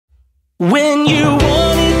When you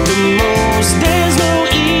want it the most, there's no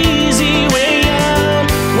easy way out.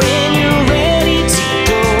 When you're ready to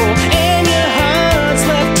go and your heart's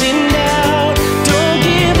left in doubt, don't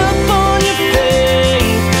give up on your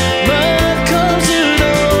faith. Love comes to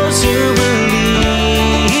those who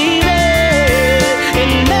believe it,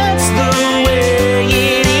 and that's the way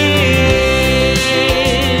it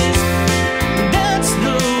is. That's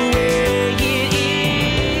the way it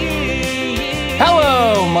is.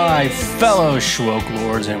 Hello, my fellow Schwoke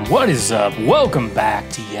Lords, and what is up? Welcome back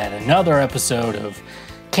to yet another episode of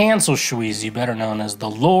Cancel Schweezy, better known as the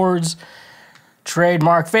Lord's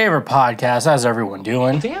trademark favorite podcast. How's everyone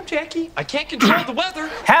doing? Damn, Jackie, I can't control the weather.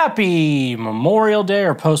 Happy Memorial Day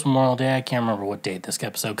or post-Memorial Day. I can't remember what date this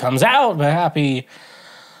episode comes out, but happy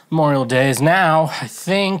Memorial Days. Now, I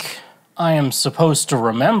think I am supposed to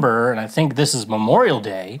remember, and I think this is Memorial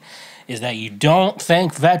Day, is that you don't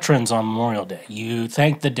thank veterans on Memorial Day. You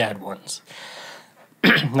thank the dead ones.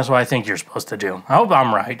 That's what I think you're supposed to do. I hope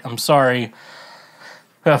I'm right. I'm sorry if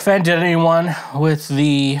I offended anyone with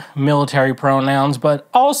the military pronouns, but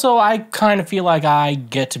also I kind of feel like I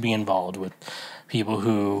get to be involved with people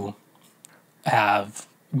who have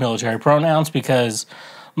military pronouns because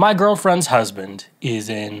my girlfriend's husband is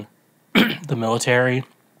in the military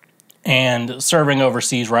and serving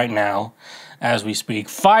overseas right now as we speak,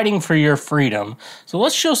 fighting for your freedom. So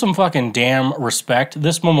let's show some fucking damn respect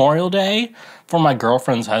this Memorial Day for my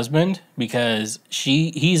girlfriend's husband, because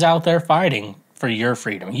he's out there fighting for your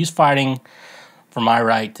freedom. He's fighting for my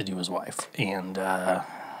right to do his wife. And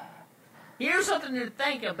here's something to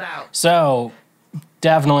think about. So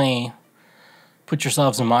definitely put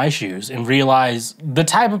yourselves in my shoes and realize the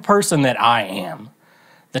type of person that I am,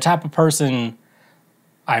 the type of person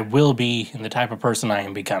I will be, and the type of person I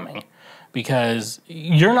am becoming. Because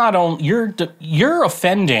you're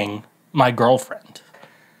offending my girlfriend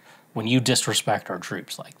when you disrespect our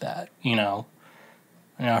troops like that. You know,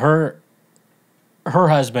 her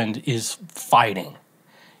husband is fighting.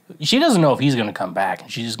 She doesn't know if he's going to come back, and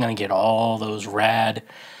she's just going to get all those rad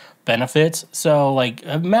benefits. So, like,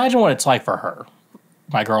 imagine what it's like for her,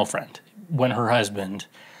 my girlfriend, when her husband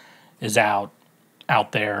is out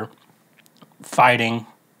there fighting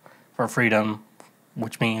for freedom,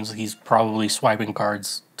 which means he's probably swiping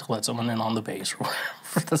cards to let someone in on the base or whatever.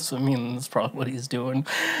 That's probably what he's doing.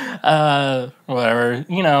 Whatever.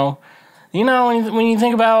 You know, when you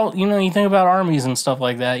think about, you think about armies and stuff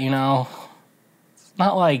like that, it's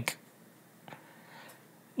not like,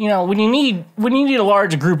 when you need a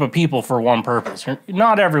large group of people for one purpose,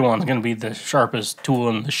 not everyone's going to be the sharpest tool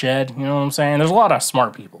in the shed. You know what I'm saying? There's a lot of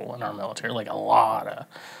smart people in our military, like a lot of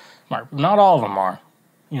smart. Not all of them are,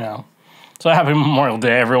 So happy Memorial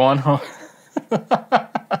Day, everyone.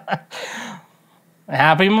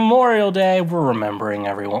 Happy Memorial Day. We're remembering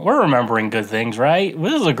everyone. We're remembering good things, right?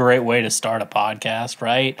 This is a great way to start a podcast,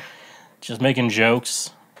 right? Just making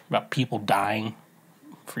jokes about people dying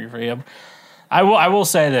for your freedom. I will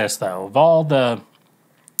say this, though.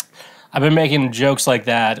 I've been making jokes like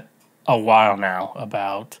that a while now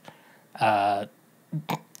about about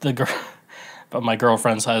my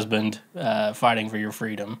girlfriend's husband fighting for your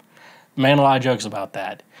freedom. Made a lot of jokes about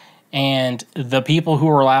that. And the people who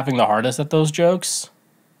were laughing the hardest at those jokes,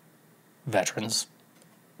 veterans.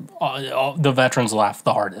 The veterans laughed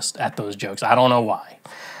the hardest at those jokes. I don't know why.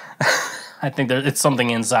 I think it's something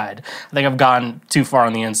inside. I think I've gone too far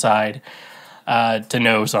on the inside to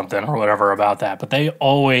know something or whatever about that. But they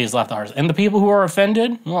always laugh the hardest. And the people who are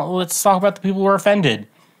offended, well, let's talk about the people who are offended.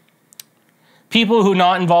 People who are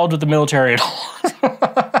not involved with the military at all.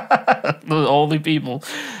 The only people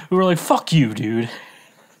who are like, fuck you, dude.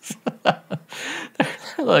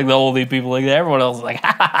 Like the only people like that. Everyone else is like,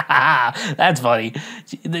 ha, ha, ha, ha. That's funny.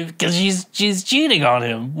 Because she's cheating on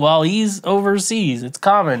him while he's overseas. It's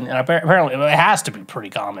common. And apparently it has to be pretty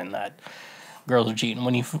common that girls are cheating.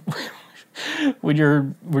 When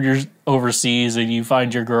you're overseas and you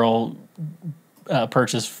find your girl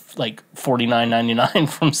purchase like $49.99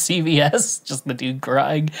 from CVS, just the dude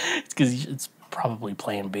crying. It's because it's probably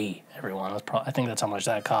Plan B, everyone. I think that's how much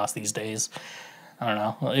that costs these days. I don't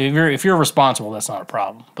know. If you're responsible, that's not a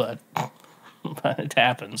problem, but it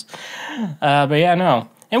happens. But yeah, no.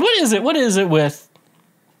 And what is it with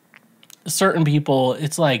certain people?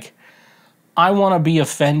 It's like, I want to be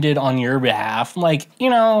offended on your behalf. Like,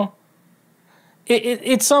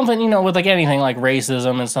 it's something, with like anything like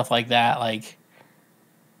racism and stuff like that. Like,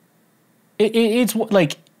 it's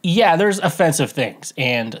like, yeah, there's offensive things,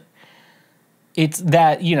 and it's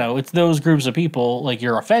that, it's those groups of people like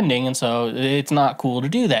you're offending, and so it's not cool to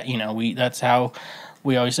do that. That's how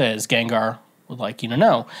we always say, as Gengar would like you to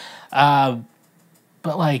know.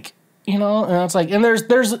 But like, You know, and it's like, and there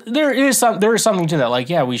is something to that. Like,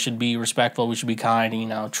 yeah, we should be respectful, we should be kind, you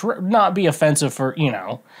know, not be offensive for, you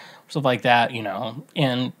know, stuff like that, you know.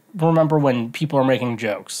 And remember, when people are making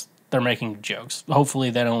jokes, they're making jokes. Hopefully,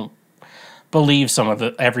 they don't believe some of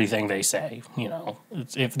everything they say. You know,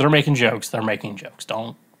 if they're making jokes, they're making jokes.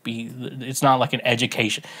 Don't be. It's not like an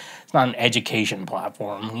education. It's not an education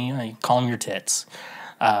platform. You know, you call them your tits.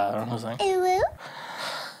 I was like,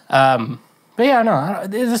 but yeah, no,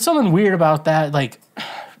 there's something weird about that. Like,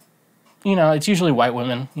 you know, it's usually white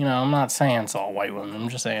women. You know, I'm not saying it's all white women. I'm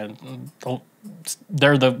just saying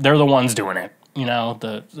they're the ones doing it. You know,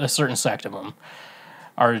 a certain sect of them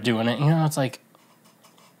are doing it. You know, it's like,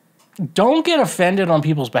 don't get offended on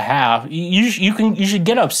people's behalf. You should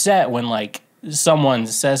get upset when like someone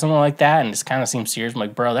says something like that and it kind of seems serious. I'm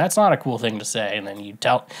like, bro, that's not a cool thing to say. And then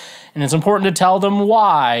and it's important to tell them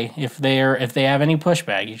why. If they have any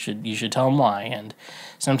pushback, you should tell them why. And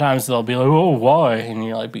sometimes they'll be like, oh, why? And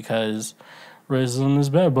you're like, because racism is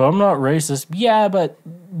bad. But I'm not racist. Yeah, but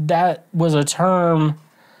that was a term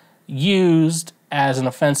used as an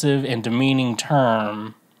offensive and demeaning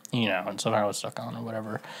term, you know, and somehow it's stuck on or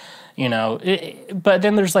whatever, you know. But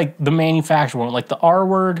then there's like the manufactured one, like the R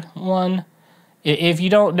word one. If you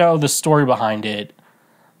don't know the story behind it,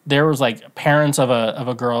 there was like parents of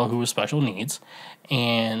a girl who was special needs,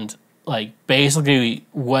 and like basically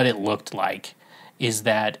what it looked like is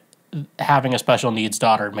that having a special needs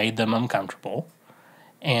daughter made them uncomfortable,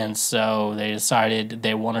 and so they decided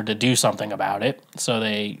they wanted to do something about it. So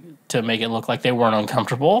to make it look like they weren't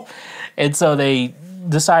uncomfortable, and so they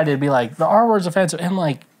decided to be like, the R word's offensive. And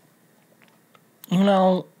like, you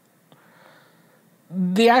know,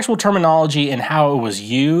 the actual terminology and how it was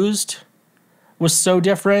used was so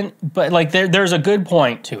different, but like there's a good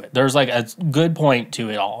point to it. There's like a good point to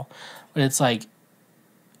it all. But it's like,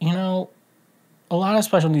 you know, a lot of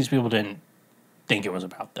special needs people didn't think it was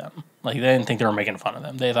about them. Like, they didn't think they were making fun of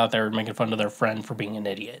them. They thought they were making fun of their friend for being an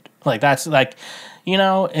idiot. Like, that's like, you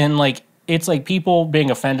know, and like, it's like people being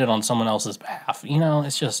offended on someone else's behalf. You know,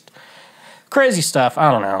 it's just crazy stuff.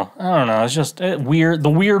 I don't know. It's just weird. The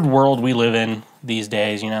weird world we live in these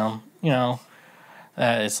days, you know.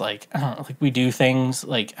 It's like, I don't know, like we do things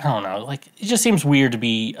like, I don't know, like it just seems weird to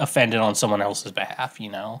be offended on someone else's behalf, you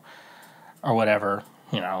know, or whatever,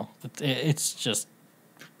 you know. It's just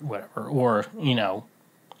whatever, or, you know,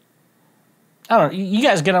 I don't know. You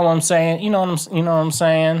guys get what I'm saying? You know what I'm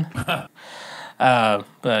saying?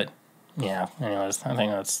 But yeah. Anyways, I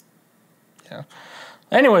think that's, yeah.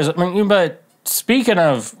 Anyways, I mean, but speaking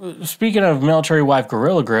of military wife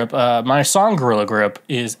Gorilla Grip, my song Gorilla Grip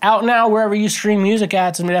is out now wherever you stream music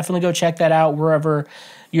at, so definitely go check that out wherever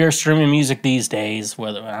you're streaming music these days.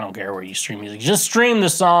 Whether, I don't care where you stream music, just stream the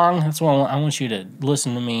song. That's what I want you to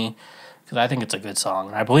listen to me, because I think it's a good song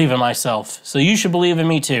and I believe in myself, so you should believe in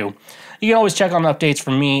me too. You can always check on updates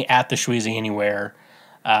from me at TheSchweezy anywhere.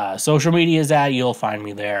 Social media is that, you'll find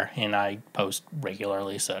me there, and I post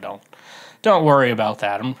regularly, so don't worry about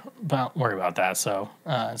that. So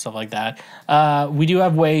stuff like that. We do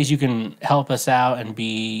have ways you can help us out and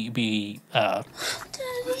be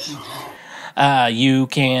you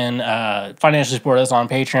can financially support us on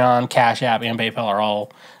Patreon, Cash App, and PayPal are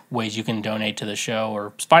all ways you can donate to the show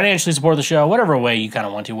or financially support the show, whatever way you kind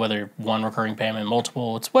of want to, whether one recurring payment,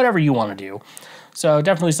 multiple, it's whatever you want to do. So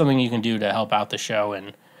definitely something you can do to help out the show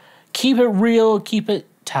and keep it real, keep it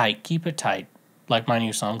tight. Like my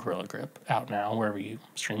new song, Gorilla Grip, out now wherever you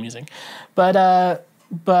stream music. But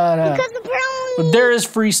there is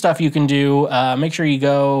free stuff you can do. Make sure you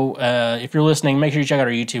go, if you're listening, make sure you check out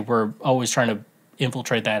our YouTube. We're always trying to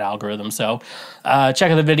infiltrate that algorithm. So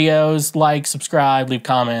check out the videos, like, subscribe, leave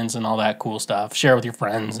comments, and all that cool stuff. Share with your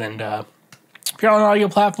friends. And if you're on an audio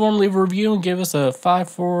platform, leave a review and give us a 5,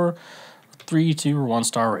 4, 3, 2, or 1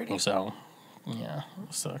 star rating. So, yeah.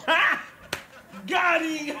 So. Got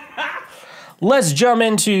him! Let's jump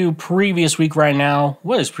into previous week right now.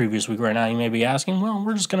 What is previous week right now, you may be asking? Well,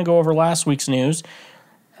 we're just going to go over last week's news.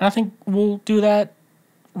 And I think we'll do that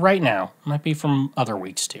right now. Might be from other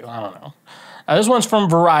weeks, too. I don't know. This one's from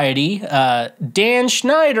Variety. Dan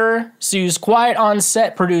Schneider sues Quiet on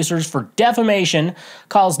Set producers for defamation,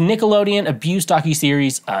 calls Nickelodeon abuse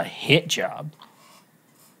docuseries a hit job.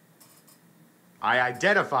 I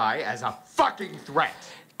identify as a fucking threat.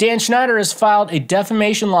 Dan Schneider has filed a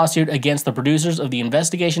defamation lawsuit against the producers of the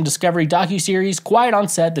investigation discovery docuseries Quiet on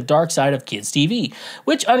Set, The Dark Side of Kids TV,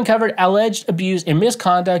 which uncovered alleged abuse and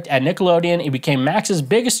misconduct at Nickelodeon. It became Max's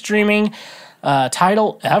biggest streaming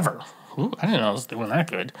title ever. Ooh, I didn't know I was doing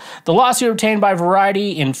that good. The lawsuit obtained by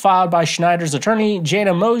Variety and filed by Schneider's attorney,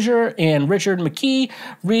 Jana Mosier and Richard McKee,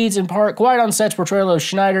 reads in part, Quiet on Set's portrayal of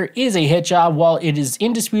Schneider is a hit job. While it is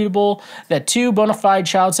indisputable that two bona fide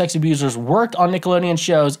child sex abusers worked on Nickelodeon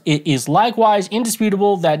shows, it is likewise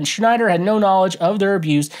indisputable that Schneider had no knowledge of their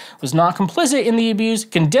abuse, was not complicit in the abuse,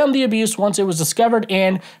 condemned the abuse once it was discovered,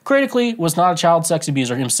 and, critically, was not a child sex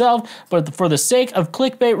abuser himself, but for the sake of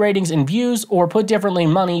clickbait ratings and views, or put differently,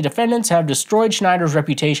 money, defendants have destroyed Schneider's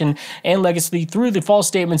reputation and legacy through the false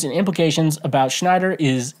statements and implications about Schneider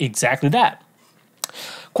is exactly that.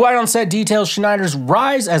 Quiet on Set details Schneider's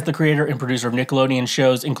rise as the creator and producer of Nickelodeon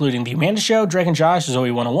shows, including The Amanda Show, Drake and Josh, Zoe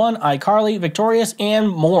 101, iCarly, Victorious, and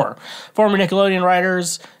more. Former Nickelodeon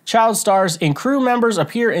writers, child stars, and crew members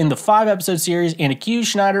appear in the 5-episode series and accuse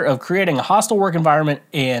Schneider of creating a hostile work environment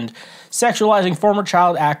and sexualizing former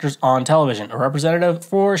child actors on television. A representative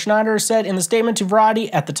for Schneider said in the statement to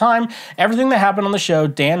Variety, at the time, everything that happened on the show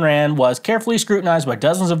Dan ran was carefully scrutinized by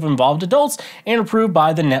dozens of involved adults and approved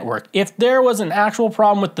by the network. If there was an actual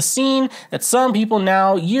problem with the scene that some people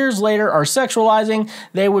now, years later, are sexualizing,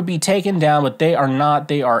 they would be taken down, but they are not.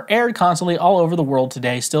 They are aired constantly all over the world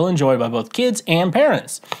today, still enjoyed by both kids and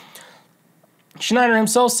parents. Schneider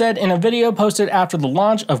himself said in a video posted after the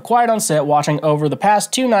launch of Quiet on Set, watching over the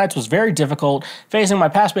past 2 nights was very difficult, facing my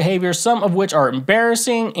past behaviors, some of which are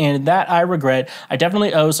embarrassing and that I regret. I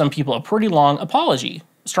definitely owe some people a pretty strong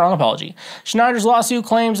apology. Schneider's lawsuit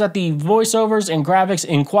claims that the voiceovers and graphics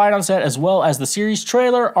in Quiet on Set, as well as the series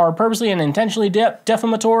trailer, are purposely and intentionally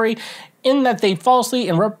defamatory in that they falsely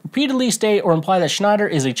and repeatedly state or imply that Schneider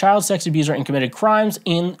is a child sex abuser and committed crimes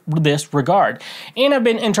in this regard, and have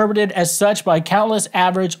been interpreted as such by countless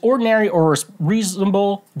average, ordinary, or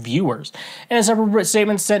reasonable viewers. In a separate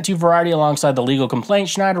statement sent to Variety alongside the legal complaint,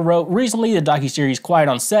 Schneider wrote, recently the docuseries Quiet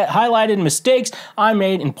on Set highlighted mistakes I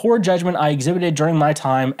made and poor judgment I exhibited during my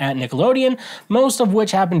time at Nickelodeon, most of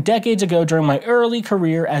which happened decades ago during my early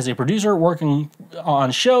career as a producer working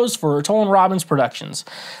on shows for Toll and Robbins Productions.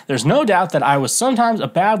 There's no doubt that I was sometimes a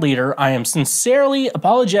bad leader. I am sincerely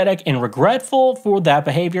apologetic and regretful for that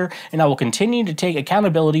behavior, and I will continue to take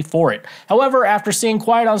accountability for it. However, after seeing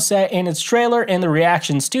Quiet on Set and its trailer and the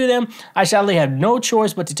reactions to them, I sadly had no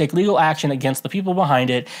choice but to take legal action against the people behind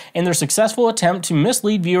it and their successful attempt to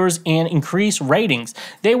mislead viewers and increase ratings.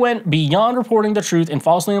 They went beyond reporting the truth and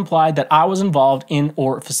falsely implied that I was involved in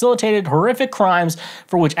or facilitated horrific crimes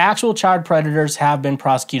for which actual child predators have been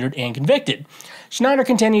prosecuted and convicted. Schneider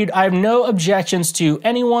continued, I have no objections to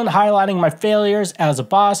anyone highlighting my failures as a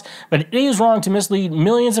boss, but it is wrong to mislead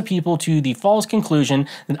millions of people to the false conclusion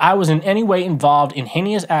that I was in any way involved in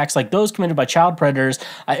heinous acts like those committed by child predators.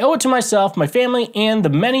 I owe it to myself, my family, and the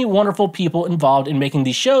many wonderful people involved in making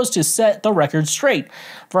these shows to set the record straight.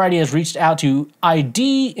 Variety has reached out to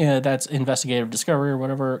ID, that's Investigative Discovery or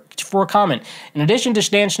whatever, for a comment. In addition to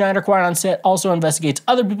Dan Schneider, Quiet on Set also investigates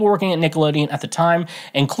other people working at Nickelodeon at the time,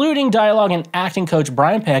 including dialogue and acting coach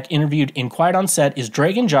Brian Peck, interviewed in Quiet on Set, is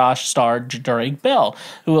Drake and Josh star Drake Bell,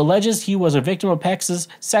 who alleges he was a victim of Peck's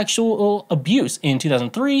sexual abuse. In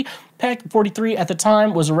 2003, Peck, 43 at the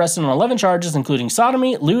time, was arrested on 11 charges, including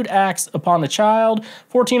sodomy, lewd acts upon a child,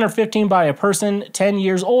 14 or 15 by a person 10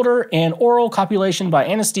 years older, and oral copulation by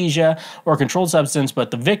anesthesia or controlled substance, but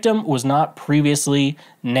the victim was not previously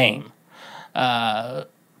named.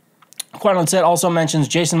 Quiet on Set also mentions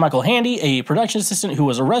Jason Michael Handy, a production assistant who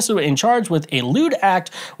was arrested and charged with a lewd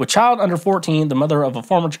act with child under 14. The mother of a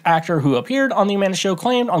former actor who appeared on The Amanda Show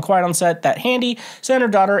claimed on Quiet on Set that Handy sent her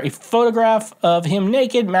daughter a photograph of him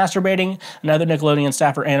naked, masturbating. Another Nickelodeon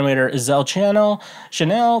staffer animator, Izelle Channel,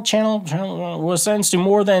 was sentenced to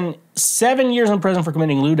more than 7 years in prison for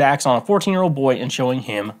committing lewd acts on a 14-year-old boy and showing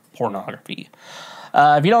him pornography.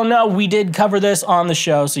 If you don't know, we did cover this on the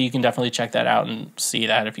show, so you can definitely check that out and see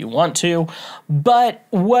that if you want to. But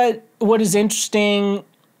what is interesting,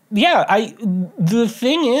 the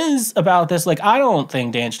thing is about this, like, I don't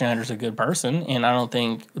think Dan Schneider's a good person, and I don't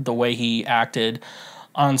think the way he acted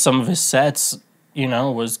on some of his sets,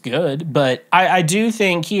 was good. But I do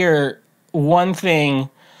think here, one thing,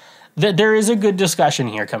 that there is a good discussion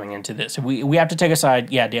here coming into this. We have to take aside,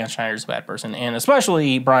 Dan Schneider's a bad person, and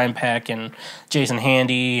especially Brian Peck and Jason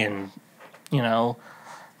Handy and,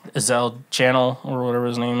 Izelle Channel or whatever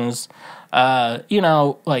his name is.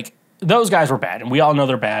 Those guys were bad, and we all know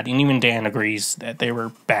they're bad, and even Dan agrees that they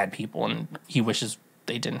were bad people, and he wishes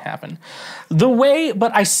they didn't happen.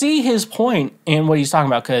 But I see his point in what he's talking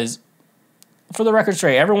about, because for the record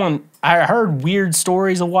straight, I heard weird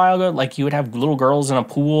stories a while ago, like you would have little girls in a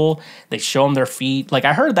pool, they show them their feet. Like,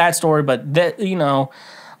 I heard that story, but that,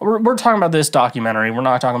 we're talking about this documentary. We're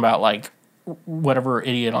not talking about, like, whatever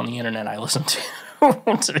idiot on the internet I listen to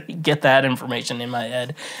to get that information in my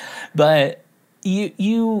head. But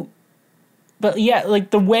but yeah,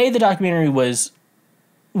 like the way the documentary was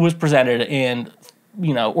presented and,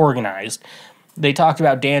 you know, organized, they talked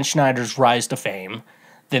about Dan Schneider's rise to fame.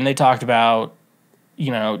 Then they talked about,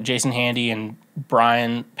 you know, Jason Handy and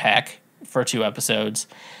Brian Peck for 2 episodes.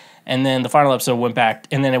 And then the final episode went back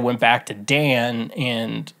to Dan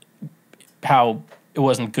and how it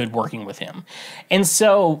wasn't good working with him. And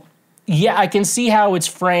so, yeah, I can see how it's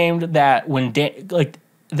framed that when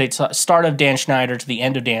the start of Dan Schneider to the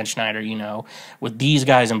end of Dan Schneider, you know, with these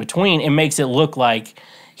guys in between, it makes it look like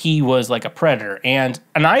he was like a predator. And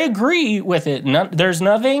I agree with it. There's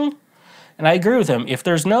nothing, and I agree with him. If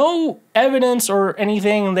there's no evidence or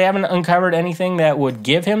anything, they haven't uncovered anything that would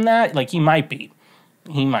give him that, like, he might be.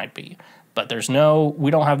 But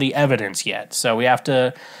we don't have the evidence yet. So we have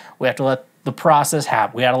to let the process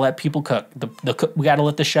happen. We got to let people cook. We got to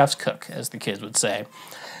let the chefs cook, as the kids would say.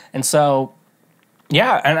 And so,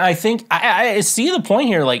 yeah, and I think I see the point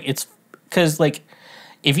here. Like, it's because, like,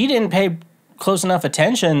 if you didn't pay close enough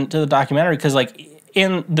attention to the documentary, because, like,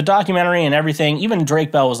 in the documentary and everything, even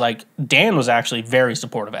Drake Bell was like, Dan was actually very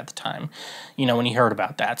supportive at the time, you know, when he heard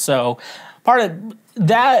about that. So part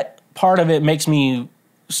of it makes me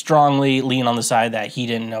strongly lean on the side that he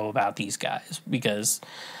didn't know about these guys, because,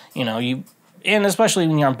 you know, and especially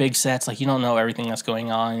when you're on big sets, like, you don't know everything that's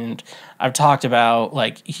going on. And I've talked about,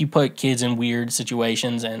 like, he put kids in weird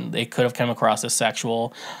situations and they could have come across as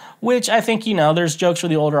sexual, which I think, you know, there's jokes for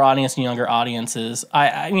the older audience and younger audiences.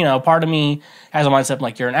 I you know, part of me has a mindset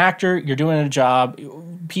like, you're an actor, you're doing a job,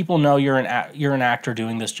 people know you're an actor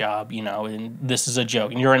doing this job, you know, and this is a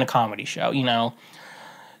joke, and you're in a comedy show, you know.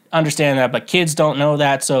 Understand that, but kids don't know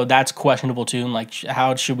that, so that's questionable too. And, like,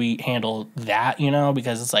 how should we handle that, you know?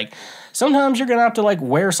 Because it's like, sometimes you're gonna have to, like,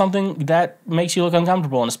 wear something that makes you look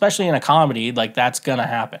uncomfortable, and especially in a comedy, like, that's gonna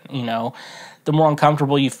happen, you know? The more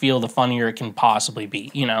uncomfortable you feel, the funnier it can possibly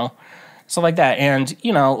be, you know? Stuff like that. And,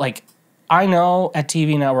 you know, like, I know at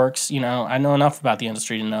TV networks, you know, I know enough about the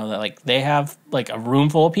industry to know that, like, they have, like, a room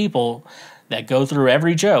full of people that go through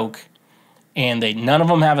every joke, and none of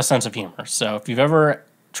them have a sense of humor. So if you've ever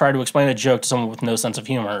tried to explain a joke to someone with no sense of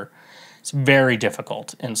humor, it's very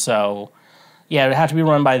difficult. And so, yeah, it would have to be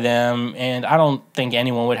run by them, and I don't think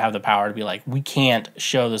anyone would have the power to be like, we can't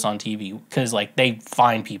show this on TV, because, like, they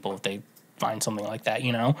fine people if they find something like that,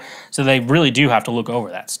 you know? So they really do have to look over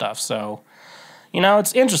that stuff. So, you know,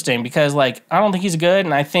 it's interesting because, like, I don't think he's good,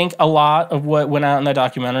 and I think a lot of what went out in that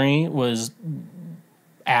documentary was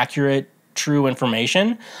accurate, true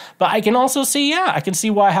information. But I can also see, I can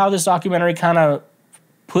see how this documentary kind of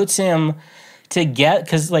puts him to get,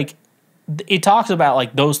 because, like, it talks about,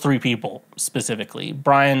 like, those 3 people specifically: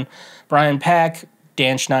 Brian Peck,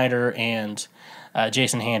 Dan Schneider, and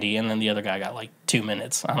Jason Handy, and then the other guy got, like, 2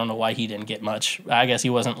 minutes. I don't know why he didn't get much. I guess he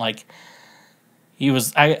wasn't, like,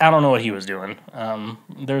 I don't know what he was doing.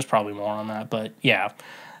 There's probably more on that, but yeah,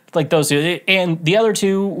 like, those 2. And the other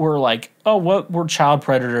 2 were like, oh, what were child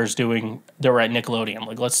predators doing? They were at Nickelodeon.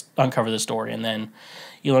 Like, let's uncover the story. And then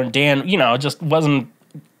you learn Dan, you know, just wasn't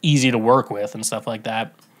easy to work with and stuff like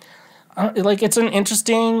that. Like, it's an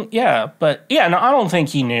interesting, but no, I don't think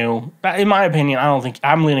he knew. In my opinion,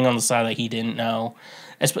 I'm leaning on the side that he didn't know,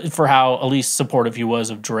 for how at least supportive he was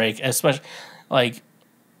of Drake. Especially, like,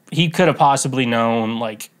 he could have possibly known,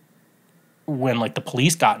 like, when, like, the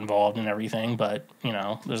police got involved and everything, but, you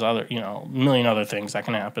know, there's other, you know, a million other things that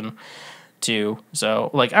can happen too. So,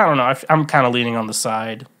 like, I don't know, I'm kind of leaning on the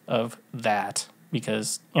side of that,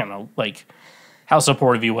 because, you know, like, how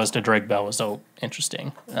supportive he was to Drake Bell was so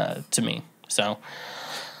interesting to me. So,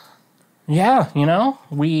 yeah, you know,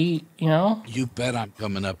 You bet I'm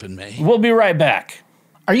coming up in May. We'll be right back.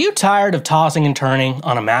 Are you tired of tossing and turning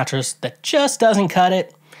on a mattress that just doesn't cut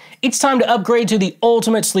it? It's time to upgrade to the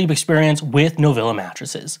ultimate sleep experience with Novilla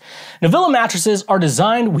mattresses. Novilla mattresses are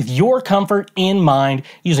designed with your comfort in mind,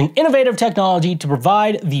 using innovative technology to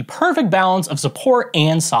provide the perfect balance of support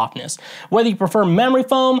and softness. Whether you prefer memory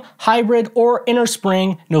foam, hybrid, or inner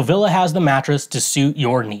spring, Novilla has the mattress to suit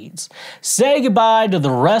your needs. Say goodbye to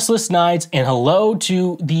the restless nights and hello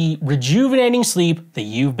to the rejuvenating sleep that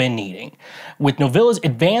you've been needing. With Novilla's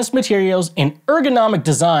advanced materials and ergonomic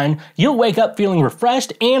design, you'll wake up feeling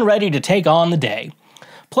refreshed and ready to take on the day.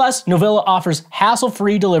 Plus, Novilla offers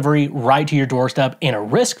hassle-free delivery right to your doorstep and a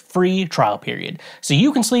risk-free trial period, so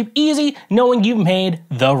you can sleep easy knowing you've made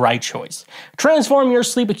the right choice. Transform your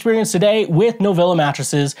sleep experience today with Novilla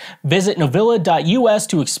mattresses. Visit novilla.us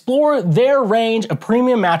to explore their range of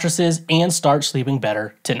premium mattresses and start sleeping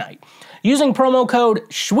better tonight. Using promo code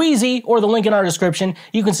Schweezy or the link in our description,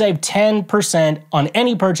 you can save 10% on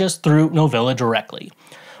any purchase through Novilla directly.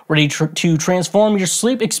 Ready to transform your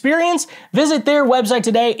sleep experience? Visit their website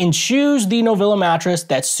today and choose the Novilla mattress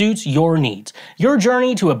that suits your needs. Your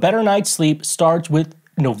journey to a better night's sleep starts with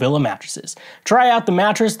Novilla mattresses. Try out the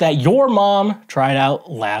mattress that your mom tried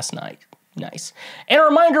out last night. Nice. And a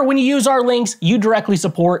reminder, when you use our links, you directly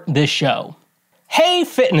support this show. Hey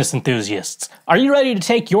fitness enthusiasts, are you ready to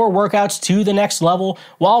take your workouts to the next level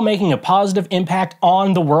while making a positive impact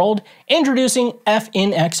on the world? Introducing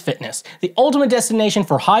FNX Fitness, the ultimate destination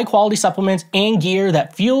for high quality supplements and gear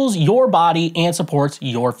that fuels your body and supports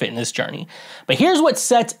your fitness journey. But here's what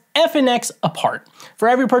sets FNX apart. For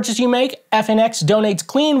every purchase you make, FNX donates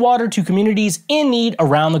clean water to communities in need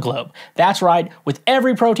around the globe. That's right, with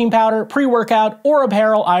every protein powder, pre-workout, or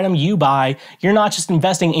apparel item you buy, you're not just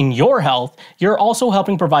investing in your health, you're also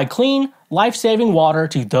helping provide clean, life-saving water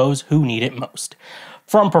to those who need it most.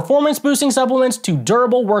 From performance-boosting supplements to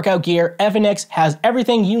durable workout gear, FNX has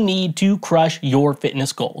everything you need to crush your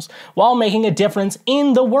fitness goals while making a difference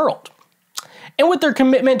in the world. And with their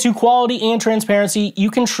commitment to quality and transparency, you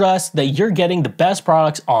can trust that you're getting the best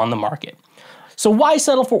products on the market. So why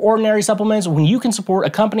settle for ordinary supplements when you can support a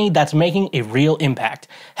company that's making a real impact?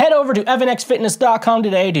 Head over to fnxfitness.com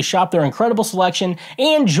today to shop their incredible selection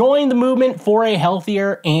and join the movement for a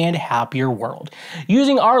healthier and happier world.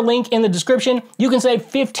 Using our link in the description, you can save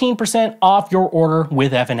 15% off your order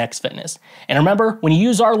with FNX Fitness. And remember, when you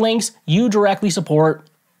use our links, you directly support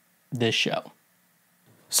this show.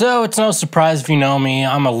 So it's no surprise if you know me,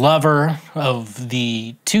 I'm a lover of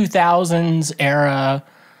the 2000s era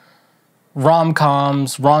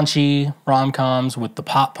rom-coms, raunchy rom-coms with the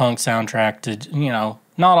pop-punk soundtrack to, you know,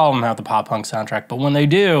 not all of them have the pop-punk soundtrack, but when they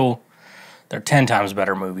do, they're 10 times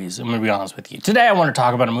better movies. I'm going to be honest with you. Today I want to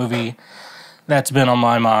talk about a movie that's been on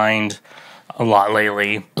my mind a lot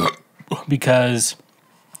lately because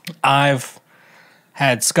I've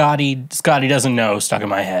had Scotty Doesn't Know stuck in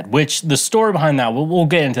my head, which the story behind that, we'll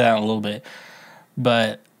get into that in a little bit,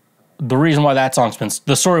 but the reason why that song's been,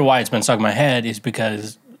 the story why it's been stuck in my head is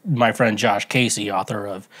because my friend Josh Casey, author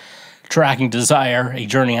of Tracking Desire, A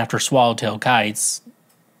Journey After Swallowtail Kites,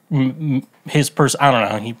 his person, I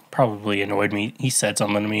don't know, he probably annoyed me. He said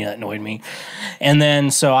something to me that annoyed me. And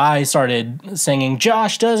then, so I started singing,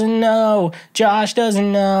 Josh doesn't know, Josh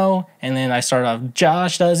doesn't know. And then I started off,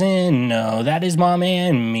 Josh doesn't know, that is mom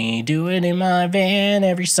and me, do it in my van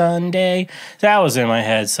every Sunday. That was in my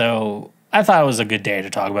head, so I thought it was a good day to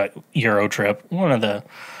talk about EuroTrip, one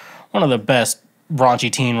of the best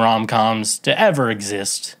raunchy teen rom-coms to ever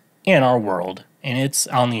exist in our world. And it's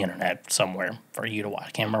on the internet somewhere for you to watch. I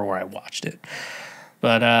can't remember where I watched it.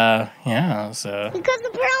 But, yeah, so. Because the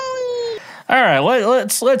brownie. All right,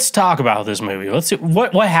 let's talk about this movie. Let's see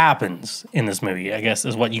what happens in this movie, I guess,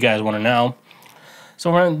 is what you guys want to know.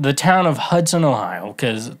 So we're in the town of Hudson, Ohio,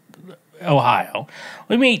 because Ohio.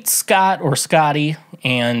 We meet Scott or Scotty,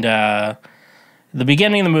 and the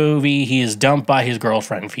beginning of the movie, he is dumped by his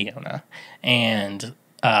girlfriend, Fiona. And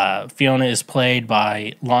Fiona is played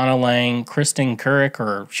by Lana Lang, Kristen Couric,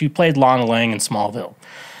 or she played Lana Lang in Smallville.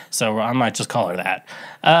 So I might just call her that.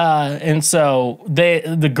 And so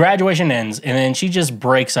the graduation ends, and then she just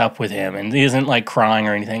breaks up with him, and he isn't like crying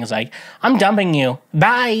or anything. It's like, I'm dumping you.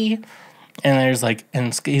 Bye. And there's like,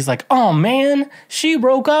 and he's like, oh man, she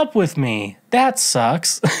broke up with me. That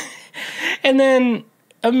sucks. And then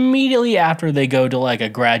immediately after, they go to like a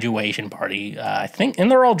graduation party, I think,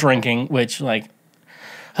 and they're all drinking, which like,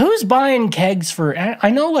 who's buying kegs for, I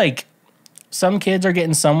know like some kids are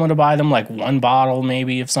getting someone to buy them like one bottle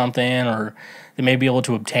maybe of something, or they may be able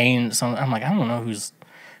to obtain some. I'm like, I don't know who's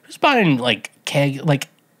buying like keg, like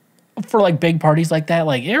for like big parties like that.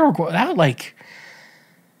 Like that, like,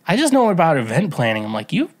 I just know about event planning. I'm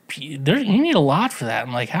like, you need a lot for that.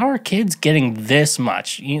 I'm like, how are kids getting this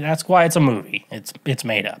much? That's why it's a movie. It's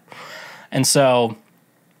made up. And so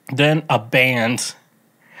then a band.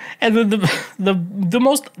 And the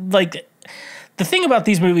most, like, the thing about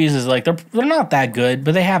these movies is, like, they're not that good,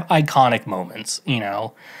 but they have iconic moments, you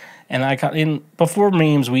know? And before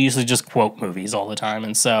memes, we usually just quote movies all the time.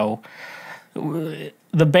 And so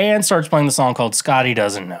the band starts playing the song called Scotty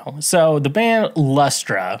Doesn't Know. So the band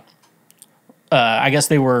Lustra, I guess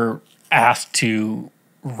they were asked to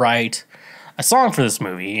write a song for this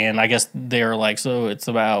movie. And I guess they're like, so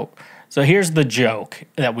here's the joke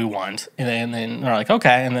that we want. And then they're like,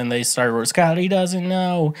 okay. And then they started with Scotty doesn't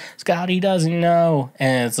know, Scotty doesn't know.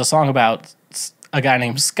 And it's a song about a guy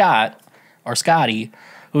named Scott, or Scotty,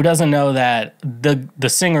 who doesn't know that the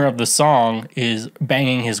singer of the song is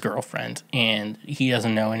banging his girlfriend, and he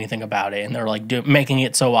doesn't know anything about it, and they're like making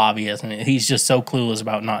it so obvious, and he's just so clueless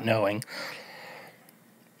about not knowing.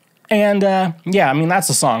 And yeah, I mean, that's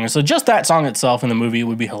the song. So just that song itself in the movie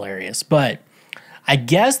would be hilarious. But I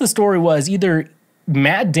guess the story was either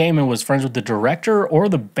Matt Damon was friends with the director or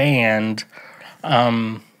the band.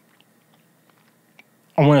 I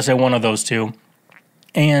want to say one of those two.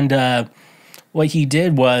 And what he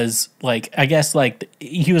did was, like, I guess, like,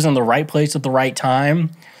 he was in the right place at the right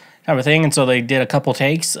time type of thing. And so they did a couple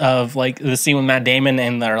takes of, like, the scene with Matt Damon,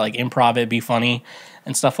 and they're, like, improv it, be funny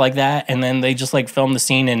and stuff like that. And then they just, like, filmed the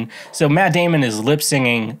scene. And so Matt Damon is lip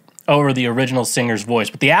singing over the original singer's voice,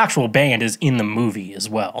 but the actual band is in the movie as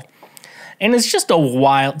well. And it's just a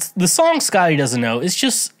wild, the song Scotty Doesn't Know is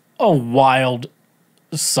just a wild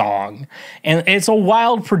song. And it's a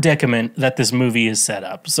wild predicament that this movie is set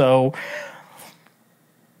up. So,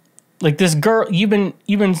 like, this girl,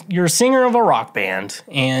 you're a singer of a rock band,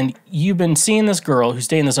 and you've been seeing this girl who's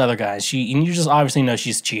dating this other guy. And you just obviously know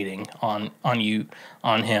she's cheating on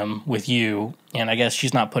him with you, and I guess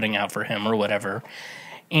she's not putting out for him or whatever.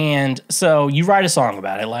 And so you write a song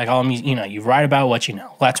about it, like, you write about what you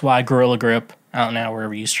know. That's why Gorilla Grip out now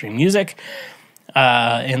wherever you stream music.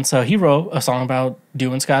 And so he wrote a song about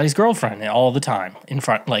doing Scotty's girlfriend all the time in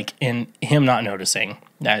front, like, in him not noticing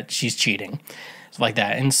that she's cheating. Like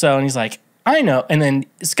that. And he's like, I know. And then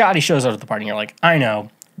Scotty shows up at the party, and you're like, I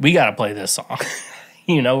know, we got to play this song,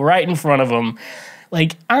 right in front of him.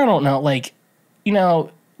 Like, I don't know. Like,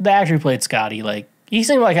 the actor who played Scotty, like, he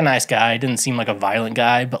seemed like a nice guy. Didn't seem like a violent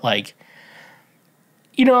guy, but, like,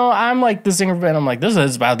 I'm like the singer band. I'm like, this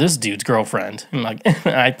is about this dude's girlfriend. And, like,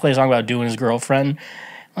 I play a song about doing his girlfriend.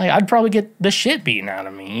 Like, I'd probably get the shit beaten out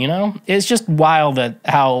of me, It's just wild that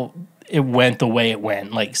how it went the way it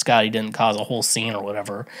went. Like, Scotty didn't cause a whole scene or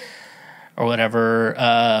whatever.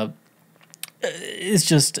 It's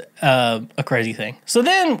just a crazy thing. So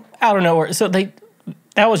then, out of nowhere,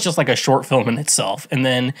 that was just like a short film in itself. And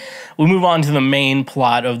then we move on to the main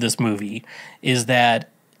plot of this movie, is that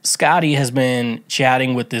Scotty has been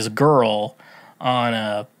chatting with this girl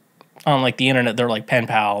on like the internet. They're like pen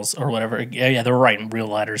pals or whatever. Yeah, they're writing real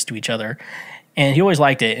letters to each other. And he always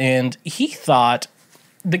liked it. And he thought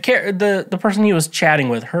the person he was chatting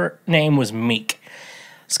with, her name was Meek.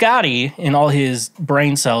 Scotty, in all his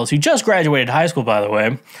brain cells, who just graduated high school, by the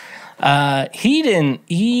way,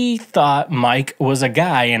 he thought Mike was a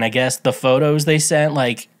guy, and I guess the photos they sent,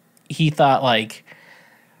 like, he thought, like,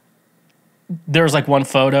 there was, like, one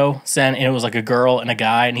photo sent, and it was, like, a girl and a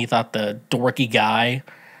guy, and he thought the dorky guy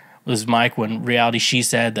was Mike, when reality she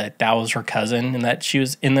said that was her cousin and that she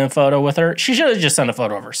was in the photo with her. She should have just sent a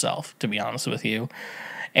photo of herself, to be honest with you.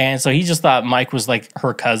 And so he just thought Mike was, like,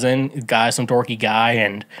 her cousin, some dorky guy,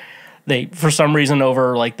 and they, for some reason,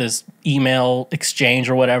 over, like, this email exchange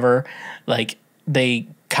or whatever, like, they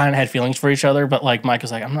kind of had feelings for each other, but, like, Mike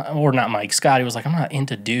was like, not Mike, Scotty was like, I'm not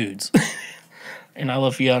into dudes. And I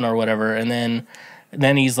love Fiona or whatever. And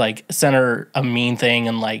then he's, like, sent her a mean thing,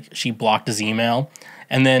 and, like, she blocked his email.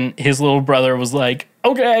 And then his little brother was like,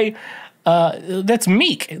 okay, that's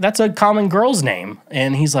Meek. That's a common girl's name.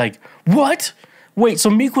 And he's like, what? Wait, so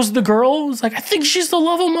Meek was the girl? He's like, I think she's the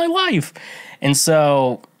love of my life. And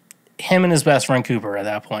so him and his best friend Cooper at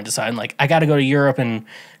that point decided, like, I got to go to Europe and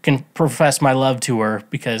can profess my love to her,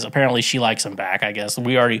 because apparently she likes him back, I guess.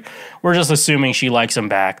 We're just assuming she likes him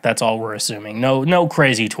back. That's all we're assuming. No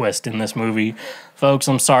crazy twist in this movie, folks.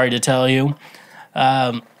 I'm sorry to tell you.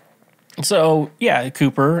 So, yeah,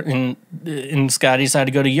 Cooper and Scotty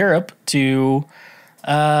decided to go to Europe to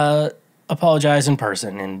apologize in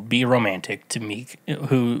person and be romantic to Meek,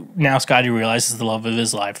 who now Scotty realizes is the love of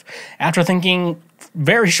his life. After thinking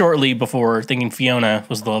very shortly before thinking Fiona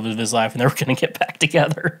was the love of his life and they were going to get back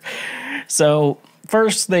together. So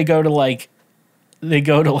first they were like, let's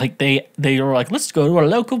go to a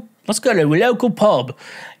local pub.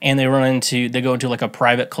 And they go into like a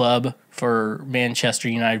private club for Manchester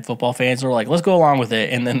United football fans. They're like, let's go along with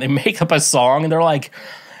it. And then they make up a song, and they're like,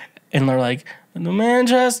 the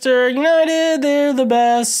Manchester United, they're the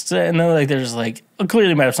best. And they're just like a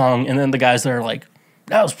clearly made up song. And then the guys there are like,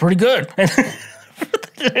 that was pretty good.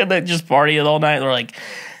 And they just party all night. They're like,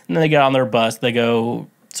 and then they get on their bus. They go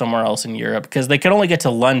somewhere else in Europe, because they could only get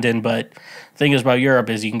to London. But the thing is about Europe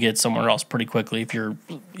is you can get somewhere else pretty quickly. If you're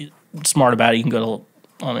smart about it, you can go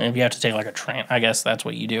if you have to take like a train, I guess that's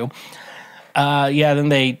what you do. Then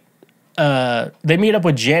they meet up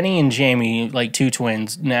with Jenny and Jamie, like two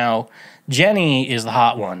twins. Now, Jenny is the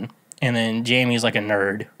hot one, and then Jamie's like a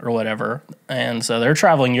nerd or whatever. And so they're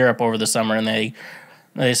traveling Europe over the summer, and they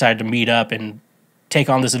decided to meet up and take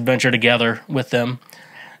on this adventure together with them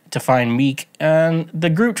to find Meek. And the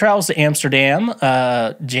group travels to Amsterdam.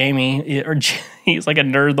 Jamie, he's like a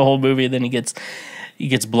nerd the whole movie. Then he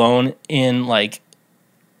gets blown in, like,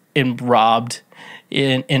 and robbed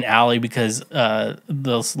in an alley because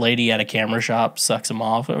this lady at a camera shop sucks him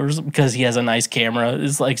off, or because he has a nice camera.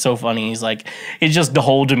 It's like so funny. He's like, it's just the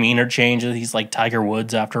whole demeanor changes. He's like Tiger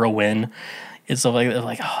Woods after a win. It's stuff like that.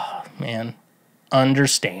 Like, oh man, I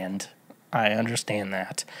understand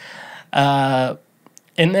that.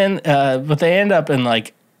 And then, but they end up in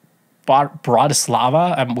like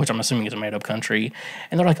Bratislava, which I'm assuming is a made up country.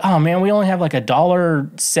 And they're like, oh man, we only have like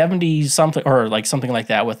 $1.70 something, or like something like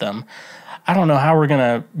that with them. I don't know how we're going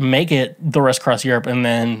to make it the rest across Europe. And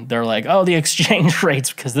then they're like, oh, the exchange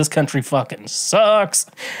rates, because this country fucking sucks.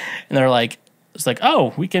 And they're like, it's like,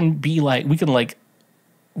 oh, we can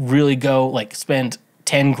really go like spend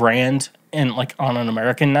 10 grand and like on an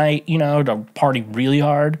American night, you know, to party really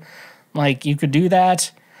hard. Like you could do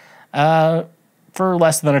that for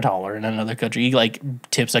less than $1 in another country. He like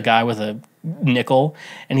tips a guy with a nickel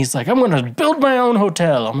and he's like, I'm going to build my own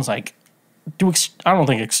hotel. I was like, I don't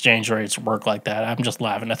think exchange rates work like that. I'm just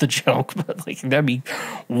laughing at the joke, but like that'd be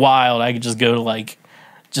wild. I could just go to like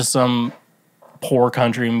just some poor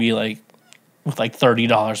country and be like with like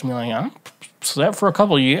 $30 and be like, I'm set for a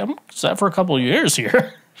couple of years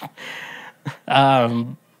here.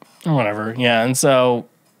 Or whatever. Yeah, and so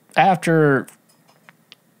after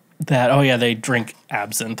that, oh yeah, they drink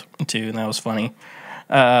absinthe too, and that was funny.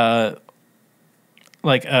 The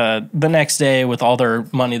next day, with all their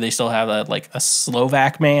money, they still have a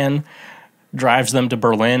Slovak man drives them to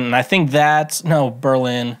Berlin, and I think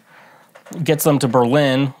Berlin gets them to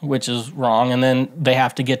Berlin, which is wrong, and then they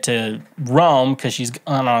have to get to Rome because she's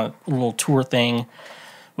on a little tour thing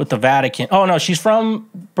with the Vatican. Oh no, she's from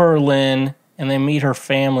Berlin, and they meet her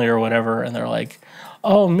family or whatever, and they're like,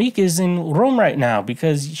 oh, Meek is in Rome right now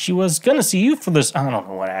because she was gonna see you for this. I don't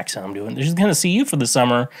know what accent I'm doing. She's gonna see you for the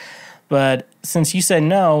summer. But since you said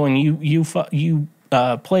no and you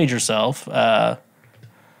played yourself,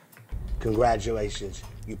 congratulations,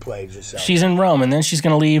 you played yourself. She's in Rome, and then she's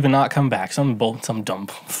gonna leave and not come back. Some dumb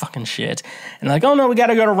fucking shit. And they're like, oh no, we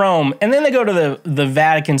gotta go to Rome. And then they go to the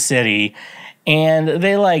Vatican City, and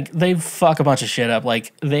they fuck a bunch of shit up.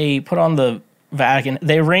 Like they put on the Vatican,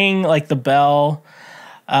 they ring like the bell,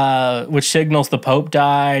 which signals the Pope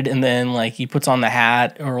died, and then like he puts on the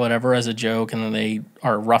hat or whatever as a joke, and then they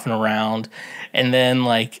are roughing around, and then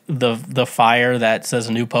like the fire that says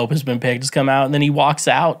a new Pope has been picked has come out, and then he walks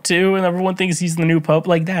out too, and everyone thinks he's the new Pope.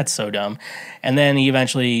 Like that's so dumb. And then he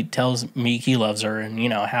eventually tells Meek he loves her, and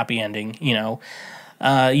happy ending. You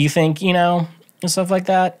think and stuff like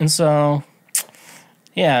that, and so.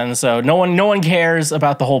 Yeah, and so no one cares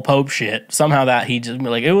about the whole Pope shit. Somehow that he just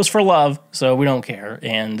like it was for love, so we don't care.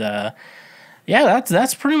 And yeah,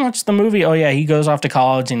 that's pretty much the movie. Oh yeah, he goes off to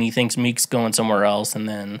college and he thinks Meek's going somewhere else, and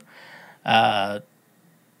then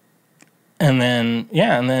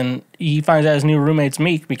he finds out his new roommate's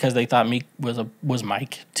Meek because they thought Meek was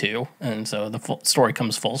Mike too, and so the story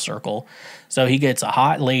comes full circle. So he gets a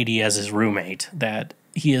hot lady as his roommate that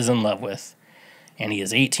he is in love with, and he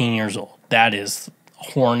is 18 years old. That is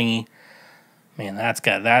horny, man.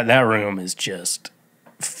 That room is just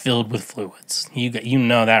filled with fluids.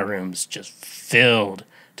 That room's just filled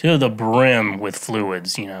to the brim with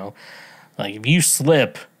fluids. Like if you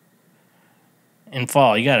slip and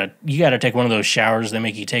fall, you gotta take one of those showers they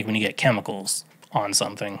make you take when you get chemicals on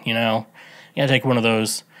something. You gotta take one of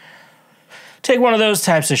those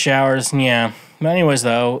types of showers. Yeah. But anyways,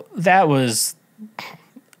 though, that was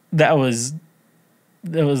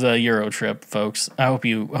a EuroTrip, folks. I hope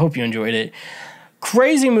you enjoyed it.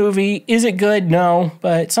 Crazy movie. Is it good? No,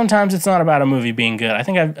 but sometimes it's not about a movie being good. I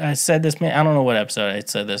think I said this. I don't know what episode I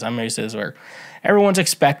said this. I may say this where everyone's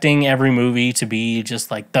expecting every movie to be just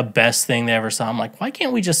like the best thing they ever saw. I'm like, why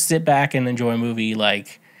can't we just sit back and enjoy a movie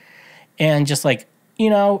and just like.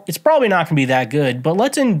 It's probably not going to be that good, but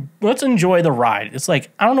let's enjoy the ride. It's like,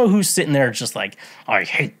 I don't know who's sitting there just like, I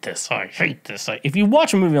hate this. Like, if you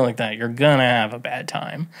watch a movie like that, you're going to have a bad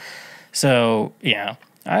time. So, yeah,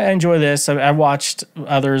 I enjoy this. I watched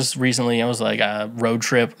others recently. I was like, Road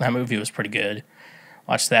Trip. That movie was pretty good.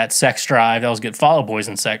 Watched that. Sex Drive. That was good. Fall Out Boys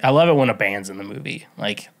and Sex. I love it when a band's in the movie.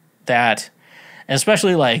 Like, that. And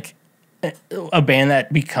especially, like, a band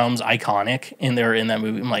that becomes iconic and they're in that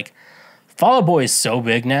movie. I'm like, Fall Out Boy is so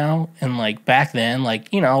big now, and like back then,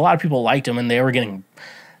 like a lot of people liked them, and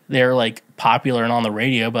they're like popular and on the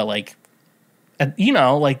radio, but like,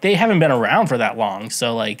 like they haven't been around for that long,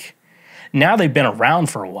 so like now they've been around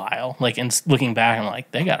for a while. Like, and looking back, I'm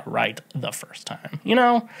like, they got it right the first time. You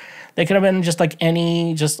know, they could have been just like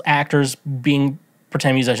just actors being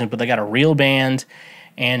pretend musicians, but they got a real band,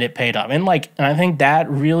 and it paid off. And I think that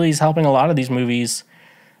really is helping a lot of these movies.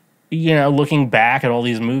 You know, looking back at all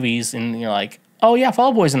these movies, and you're like, oh yeah, Fall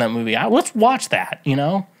Out Boy's in that movie. Let's watch that. You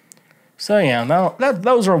know. So yeah, no,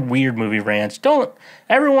 those are weird movie rants.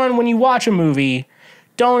 Everyone, when you watch a movie,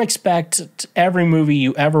 don't expect every movie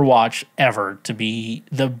you ever watch ever to be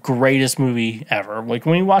the greatest movie ever. Like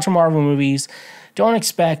when you watch Marvel movies, don't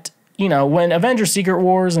expect, you know, when Avengers Secret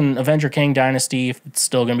Wars and Avenger Kang Dynasty, if it's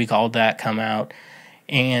still going to be called that, come out,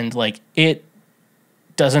 and like it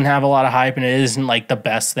doesn't have a lot of hype and it isn't like the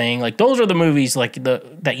best thing. Like those are the movies like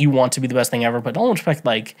that you want to be the best thing ever, but don't expect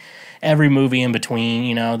like every movie in between,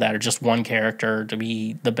 you know, that are just one character to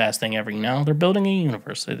be the best thing ever. You know, they're building a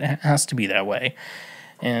universe. It has to be that way.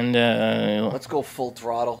 And let's go full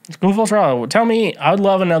throttle. Let's go full throttle. Tell me, I would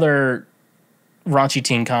love another raunchy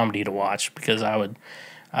teen comedy to watch because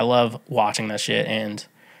I love watching that shit, and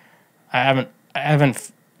I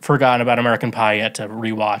haven't forgotten about American Pie yet to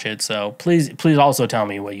rewatch it. So please also tell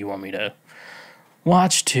me what you want me to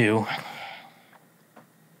watch too.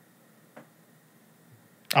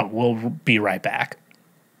 Oh, we'll be right back.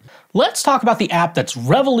 Let's talk about the app that's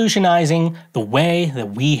revolutionizing the way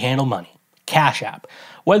that we handle money. Cash App.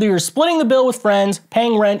 Whether you're splitting the bill with friends,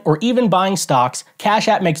 paying rent, or even buying stocks, Cash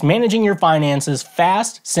App makes managing your finances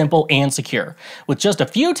fast, simple, and secure. With just a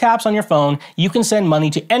few taps on your phone, you can send money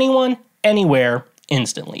to anyone, anywhere,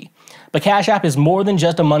 instantly. But Cash App is more than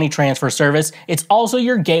just a money transfer service, it's also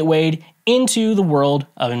your gateway into the world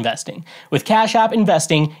of investing. With Cash App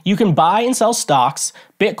Investing, you can buy and sell stocks,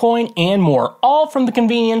 Bitcoin, and more, all from the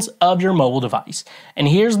convenience of your mobile device. And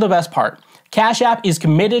here's the best part. Cash App is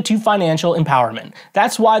committed to financial empowerment.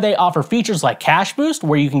 That's why they offer features like Cash Boost,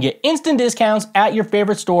 where you can get instant discounts at your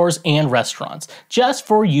favorite stores and restaurants, just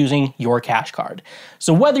for using your Cash Card.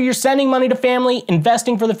 So whether you're sending money to family,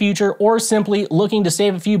 investing for the future, or simply looking to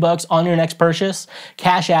save a few bucks on your next purchase,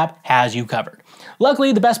 Cash App has you covered.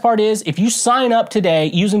 Luckily, the best part is, if you sign up today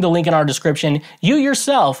using the link in our description, you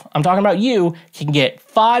yourself, I'm talking about you, can get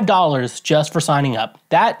 $5 just for signing up.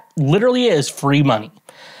 That literally is free money.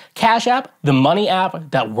 Cash App, the money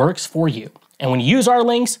app that works for you. And when you use our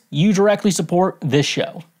links, you directly support this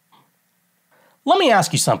show. Let me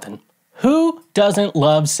ask you something. Who doesn't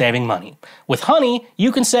love saving money? With Honey,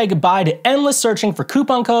 you can say goodbye to endless searching for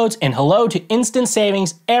coupon codes and hello to instant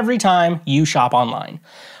savings every time you shop online.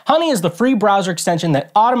 Honey is the free browser extension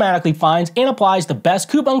that automatically finds and applies the best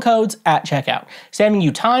coupon codes at checkout, saving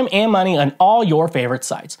you time and money on all your favorite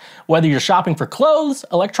sites. Whether you're shopping for clothes,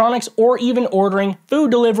 electronics, or even ordering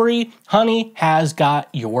food delivery, Honey has got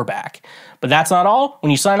your back. But that's not all. When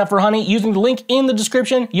you sign up for Honey using the link in the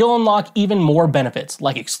description, you'll unlock even more benefits,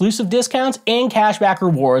 like exclusive discounts and cashback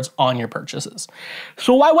rewards on your purchases.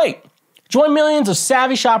 So why wait? Join millions of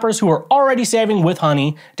savvy shoppers who are already saving with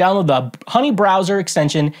Honey. Download the Honey browser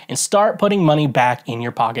extension and start putting money back in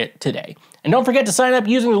your pocket today. And don't forget to sign up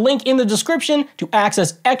using the link in the description to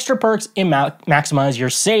access extra perks and maximize your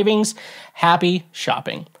savings. Happy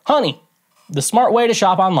shopping. Honey, the smart way to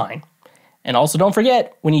shop online. And also don't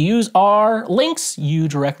forget, when you use our links, you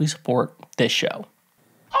directly support this show.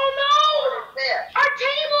 Oh no!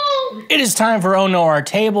 Our table! It is time for Oh No, Our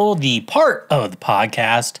Table, the part of the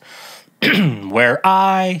podcast where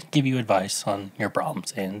I give you advice on your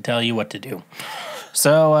problems and tell you what to do.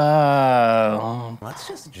 So, let's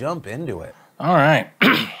just jump into it. All right.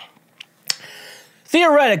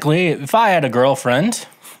 Theoretically, if I had a girlfriend,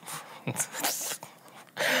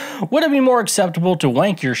 would it be more acceptable to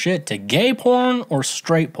wank your shit to gay porn or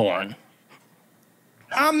straight porn?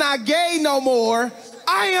 I'm not gay no more.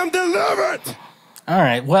 I am delivered. All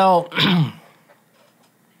right, well,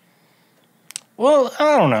 well,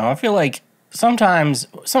 I don't know. I feel like sometimes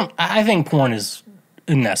I think porn is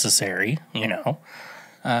necessary, you know.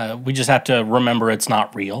 We just have to remember it's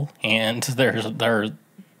not real, and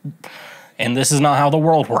and this is not how the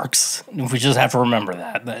world works. We just have to remember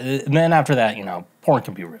that. And then after that, you know, porn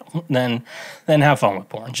can be real. Then have fun with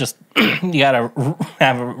porn. Just you gotta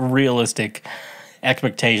have realistic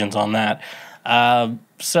expectations on that.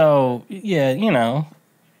 So yeah, you know,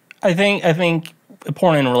 I think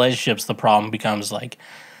porn in relationships, the problem becomes like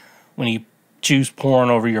when you choose porn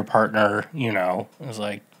over your partner. You know, it's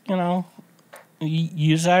like, you know,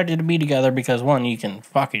 you decided to be together because one, you can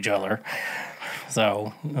fuck each other.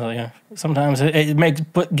 So yeah, sometimes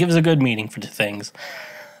it gives a good meaning for things.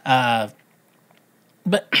 But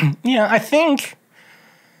yeah, I think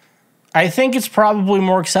it's probably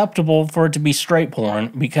more acceptable for it to be straight porn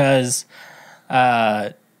because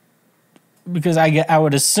because I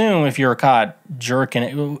would assume if you're caught jerking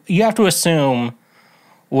it, you have to assume,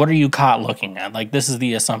 what are you caught looking at? Like, this is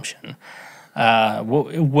the assumption.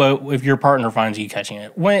 What if your partner finds you catching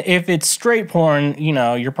it? If it's straight porn, you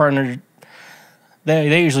know, your partner,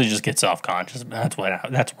 they usually just get self-conscious. That's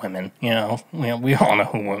women, you know. We all know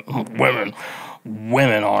who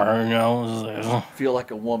women are, you know. Feel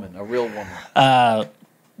like a woman, a real woman.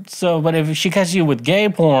 But if she catches you with gay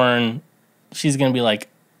porn, she's gonna be like,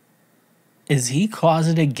 is he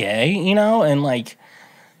closeted gay? You know, and like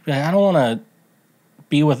I don't want to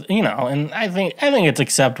be with, you know. And I think it's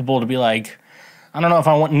acceptable to be like, I don't know if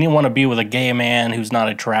I want to be with a gay man who's not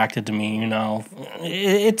attracted to me. You know,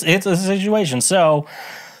 it's a situation. So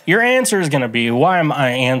your answer is gonna be, why am I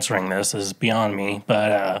answering this? Is beyond me.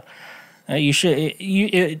 But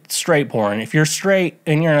it's straight porn. If you're straight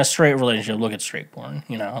and you're in a straight relationship, look at straight porn.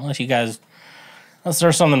 You know, unless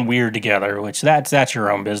there's something weird together, which that's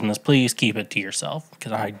your own business. Please keep it to yourself,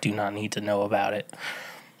 because I do not need to know about it.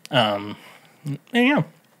 And yeah.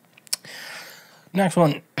 Next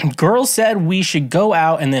one. Girl said we should go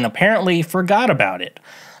out and then apparently forgot about it.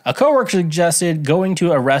 A coworker suggested going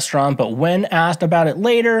to a restaurant, but when asked about it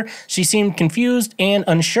later, she seemed confused and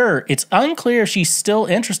unsure. It's unclear if she's still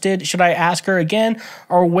interested. Should I ask her again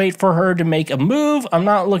or wait for her to make a move? I'm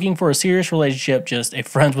not looking for a serious relationship, just a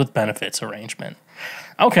friends with benefits arrangement.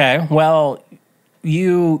 Okay, well,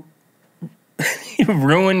 you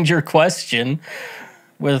ruined your question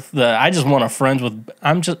with the, I just want a friends with,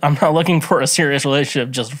 I'm not looking for a serious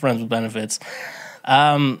relationship, just friends with benefits.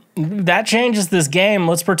 That changes this game.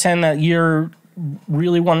 Let's pretend that you're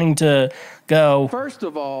really wanting to go. First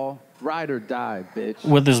of all, ride or die, bitch.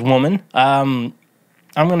 With this woman. I'm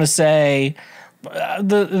going to say,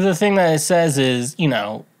 the thing that it says is, you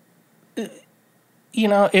know,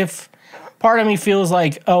 if part of me feels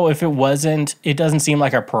like, oh, if it doesn't seem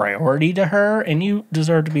like a priority to her, and you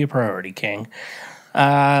deserve to be a priority, king.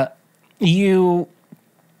 You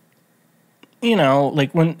know,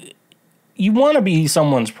 like when you want to be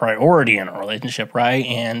someone's priority in a relationship, right?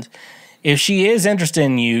 And if she is interested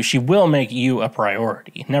in you, she will make you a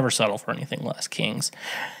priority. Never settle for anything less, kings.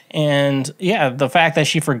 And yeah, the fact that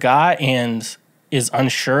she forgot and is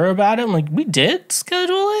unsure about it, I'm like, we did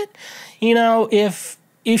schedule it. You know, if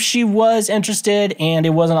she was interested and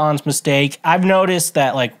it was an honest mistake, I've noticed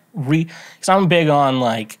that, like, because I'm big on,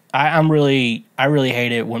 like, I really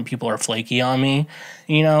hate it when people are flaky on me.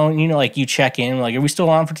 You know, like, you check in, like, are we still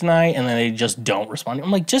on for tonight? And then they just don't respond.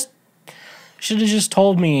 I'm like, should have just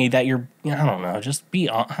told me that you're, I don't know, just be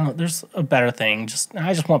on. There's a better thing.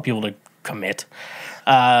 I just want people to commit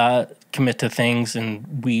to things,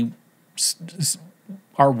 and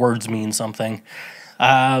our words mean something.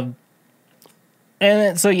 And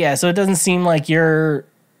so it doesn't seem like you're,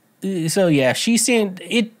 so yeah, she seemed,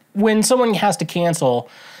 when someone has to cancel,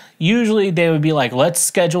 usually they would be like, let's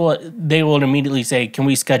schedule it. They will immediately say, can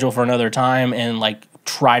we schedule for another time, and like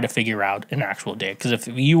try to figure out an actual date. Because if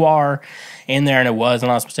you are in there and it was an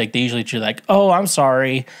honest mistake, they usually treat like, oh, I'm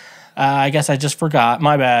sorry. I guess I just forgot.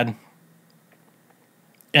 My bad.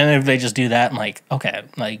 And if they just do that, I'm like, okay,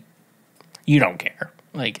 like, you don't care.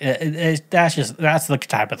 Like, that's the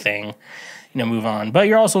type of thing, move on. But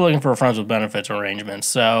you're also looking for a friends with benefits arrangement.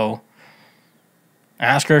 So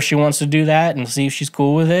ask her if she wants to do that and see if she's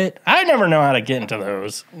cool with it. I never know how to get into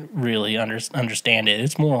those, really understand it.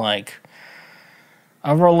 It's more like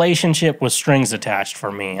a relationship with strings attached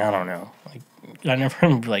for me. I don't know. Like, I never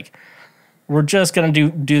like, we're just going to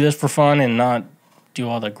do this for fun and not do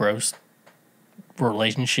all the gross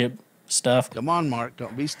relationship stuff. Come on, Mark.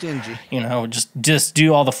 Don't be stingy. Just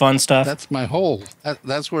do all the fun stuff. That's my hole.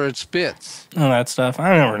 That's where it spits. All that stuff.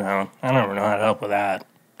 I never know how to help with that.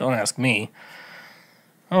 Don't ask me.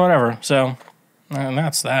 Or whatever. So,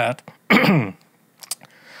 that's that.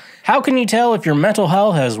 How can you tell if your mental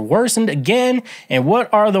health has worsened again, and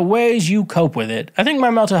what are the ways you cope with it? I think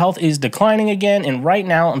my mental health is declining again, and right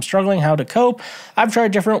now I'm struggling how to cope. I've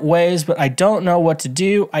tried different ways, but I don't know what to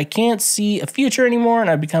do. I can't see a future anymore, and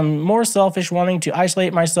I've become more selfish, wanting to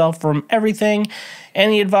isolate myself from everything.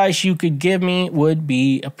 Any advice you could give me would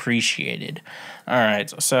be appreciated. All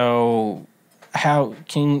right, so how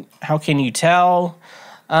can you tell?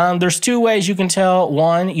 There's two ways you can tell.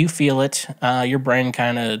 One, you feel it. Your brain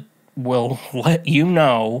kind of will let you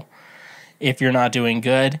know if you're not doing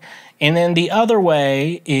good. And then the other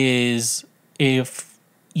way is if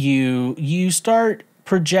you start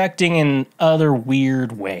projecting in other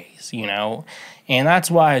weird ways, And that's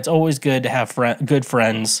why it's always good to have good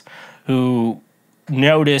friends who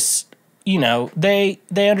notice, they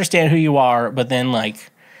understand who you are, but then, like,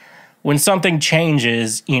 when something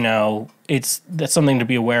changes, you know, that's something to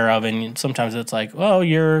be aware of. And sometimes it's like, oh,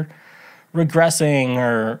 you're regressing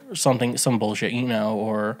or something, some bullshit, you know,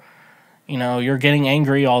 or, you know, you're getting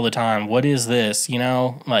angry all the time. What is this? You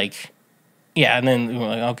know, like, yeah. And then we're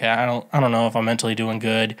like, okay, I don't know if I'm mentally doing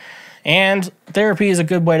good. And therapy is a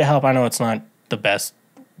good way to help. I know it's not the best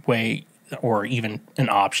way or even an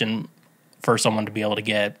option for someone to be able to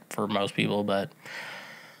get for most people, but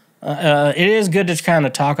it is good to kind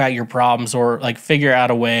of talk out your problems or like figure out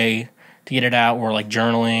a way to get it out, or like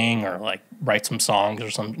journaling, or like write some songs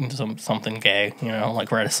or something gay, you know,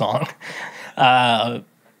 like write a song. And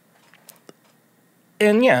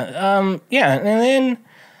yeah, and then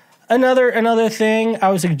another thing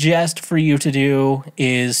I would suggest for you to do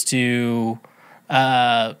is to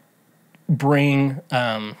bring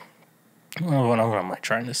what am I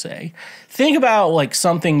trying to say? Think about like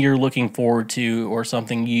something you're looking forward to or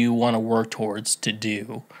something you want to work towards to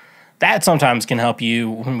do. That sometimes can help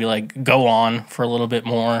you be like go on for a little bit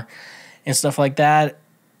more and stuff like that.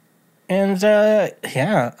 And so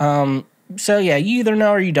yeah, you either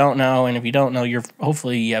know or you don't know. And if you don't know,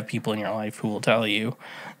 hopefully you have people in your life who will tell you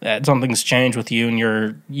that something's changed with you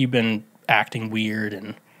and you've been acting weird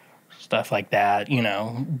and stuff like that, you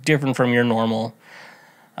know, different from your normal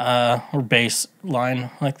or baseline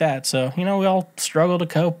like that. So, you know, we all struggle to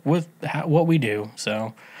cope with what we do.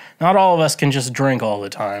 So not all of us can just drink all the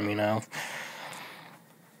time, you know,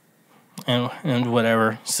 and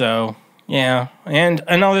whatever. So, yeah. And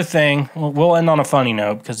another thing, we'll end on a funny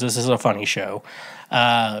note because this is a funny show.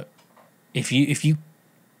 If you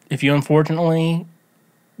unfortunately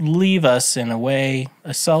leave us in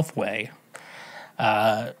a self way,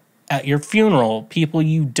 at your funeral, people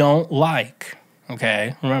you don't like,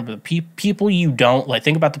 okay? Remember, the people you don't like,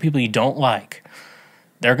 think about the people you don't like.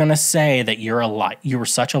 They're going to say that you were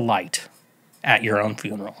such a light at your own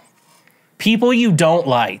funeral. People you don't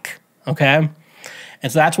like, okay?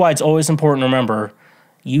 And so that's why it's always important to remember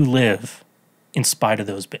you live in spite of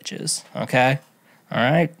those bitches, okay? All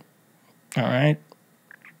right? All right?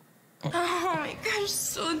 Oh my gosh,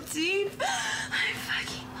 so deep. I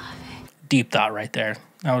fucking love it. Deep thought right there.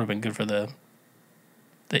 That would have been good for the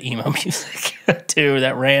emo music, too,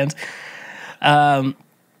 that rant.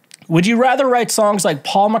 Would you rather write songs like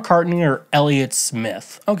Paul McCartney or Elliott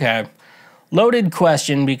Smith? Okay. Loaded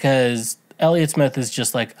question because Elliott Smith is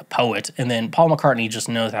just like a poet, and then Paul McCartney just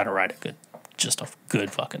knows how to write a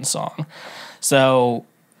good fucking song. So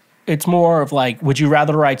it's more of like, would you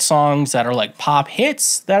rather write songs that are like pop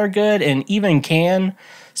hits that are good and even can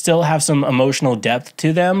still have some emotional depth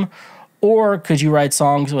to them? Or could you write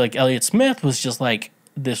songs like Elliott Smith was just like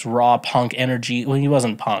this raw punk energy? Well, he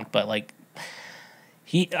wasn't punk, but like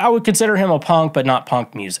I would consider him a punk, but not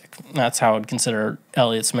punk music. That's how I would consider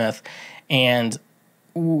Elliott Smith. And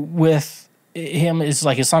with him, it's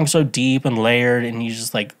like his song's so deep and layered, and he's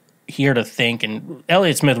just like here to think. And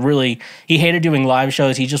Elliott Smith really, he hated doing live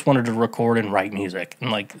shows. He just wanted to record and write music.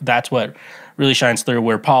 And like that's what really shines through,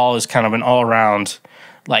 where Paul is kind of an all-around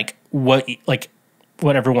like what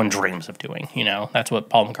everyone dreams of doing, you know? That's what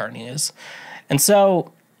Paul McCartney is. And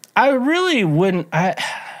so I really wouldn't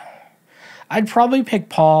I'd probably pick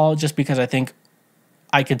Paul just because I think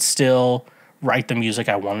I could still write the music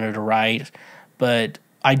I wanted to write. But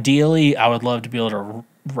ideally, I would love to be able to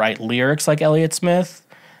write lyrics like Elliott Smith,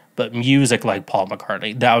 but music like Paul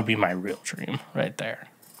McCartney. That would be my real dream right there.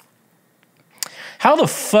 How the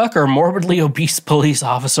fuck are morbidly obese police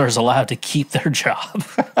officers allowed to keep their job?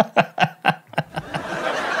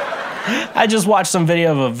 I just watched some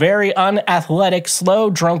video of a very unathletic, slow,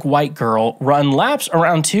 drunk white girl run laps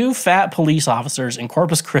around two fat police officers in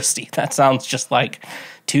Corpus Christi. That sounds just like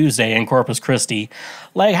Tuesday in Corpus Christi.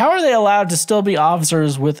 Like, how are they allowed to still be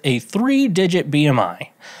officers with a 3-digit BMI?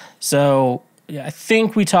 So, yeah, I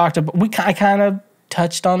think I kind of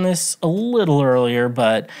touched on this a little earlier,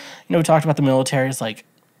 but, you know, we talked about the military. It's like,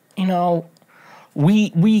 you know,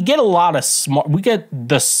 we get a lot of some of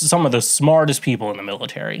the smartest people in the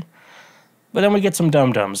military. But then we get some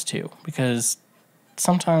dum-dums, too, because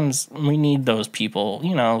sometimes we need those people.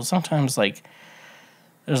 You know, sometimes, like,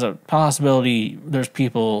 there's a possibility there's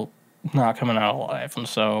people not coming out alive. And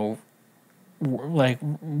so, we're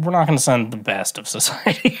not going to send the best of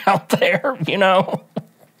society out there, you know?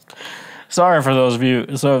 Sorry for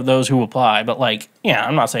those who apply. But, like, yeah,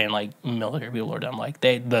 I'm not saying, like, military people are dumb. Like,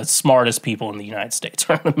 the smartest people in the United States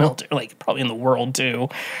are in the military, like, probably in the world, too.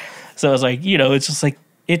 So it's like, you know, it's just like,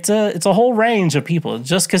 it's a whole range of people.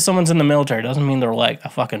 Just because someone's in the military doesn't mean they're like a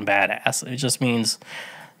fucking badass. It just means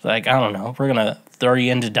like, I don't know, we're gonna throw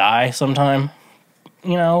you in to die sometime,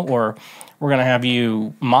 you know, or we're gonna have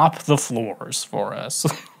you mop the floors for us.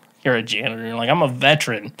 You're a janitor. You're like, I'm a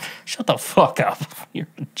veteran. Shut the fuck up. You're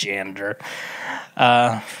a janitor.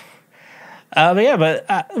 But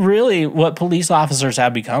really, what police officers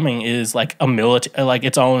have becoming is like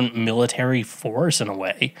its own military force in a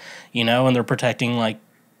way, you know, and they're protecting like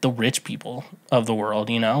the rich people of the world,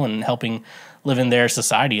 you know, and helping live in their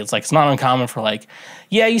society. It's like, it's not uncommon for like,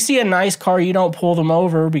 yeah, you see a nice car, you don't pull them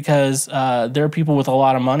over because there are people with a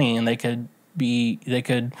lot of money and they could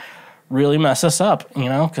really mess us up, you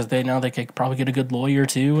know, because they know they could probably get a good lawyer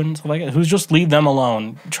too and stuff like that. Who's just leave them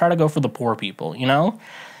alone. Try to go for the poor people, you know?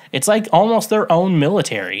 It's like almost their own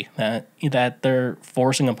military that they're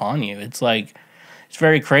forcing upon you. It's like, it's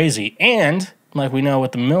very crazy. And like we know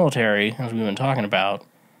with the military, as we've been talking about,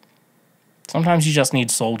 sometimes you just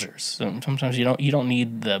need soldiers. Sometimes you don't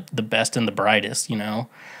need the best and the brightest, you know?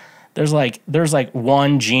 There's like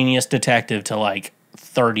one genius detective to like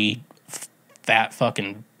 30 fat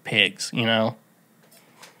fucking pigs, you know?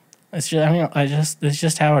 It's just, it's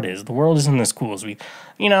just how it is. The world isn't as cool as we,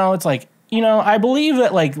 you know, it's like, you know, I believe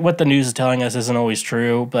that, like, what the news is telling us isn't always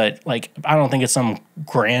true, but, like, I don't think it's some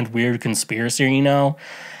grand, weird conspiracy, you know?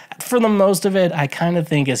 For the most of it, I kind of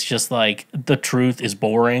think it's just, like, the truth is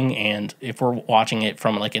boring, and if we're watching it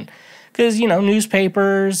from, like, because, you know,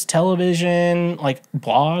 newspapers, television, like,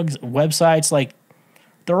 blogs, websites, like,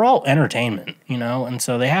 they're all entertainment, you know? And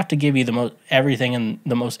so they have to give you everything in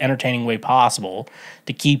the most entertaining way possible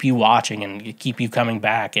to keep you watching and keep you coming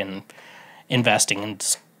back and investing in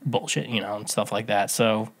bullshit, you know, and stuff like that.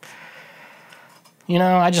 So, you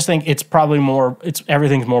know, I just think it's probably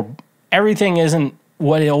everything isn't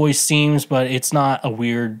what it always seems, but it's not a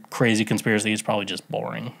weird, crazy conspiracy. It's probably just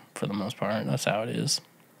boring for the most part. That's how it is.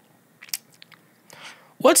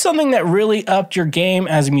 What's something that really upped your game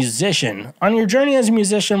as a musician? On your journey as a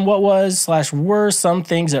musician, what were some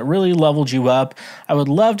things that really leveled you up? I would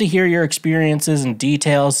love to hear your experiences and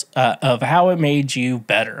details of how it made you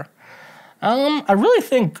better. I really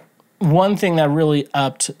think one thing that really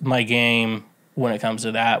upped my game when it comes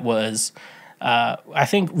to that was, I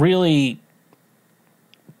think really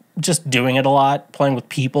just doing it a lot, playing with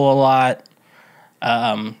people a lot.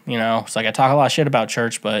 You know, it's like I talk a lot of shit about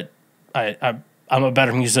church, but I'm a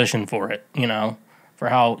better musician for it, you know, for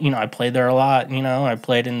how, you know, I played there a lot, you know, I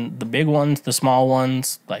played in the big ones, the small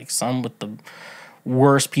ones, like some with the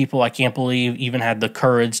worst people I can't believe even had the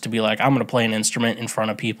courage to be like, I'm going to play an instrument in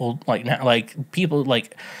front of people. People,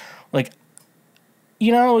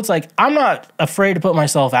 you know, it's like, I'm not afraid to put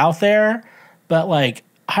myself out there, but like,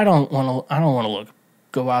 I don't want to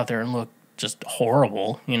go out there and look just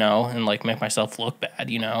horrible, you know, and like make myself look bad,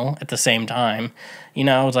 you know, at the same time, you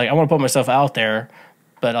know, it's like, I want to put myself out there,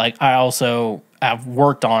 but like, I also have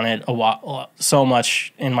worked on it so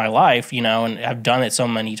much in my life, you know, and I've done it so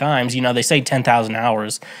many times. You know, they say 10,000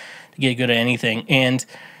 hours to get good at anything. And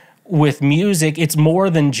with music, it's more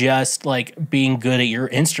than just like being good at your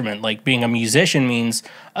instrument. Like being a musician means,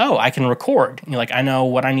 oh, I can record. You know, like I know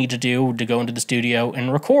what I need to do to go into the studio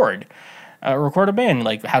and record a band,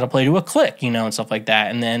 like how to play to a click, you know, and stuff like that.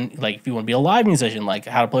 And then like if you want to be a live musician, like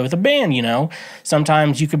how to play with a band, you know.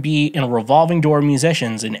 Sometimes you could be in a revolving door of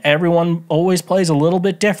musicians and everyone always plays a little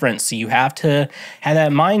bit different. So you have to have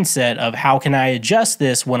that mindset of how can I adjust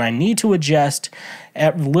this when I need to adjust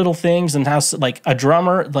at little things, and how like a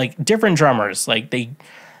drummer, like different drummers, like they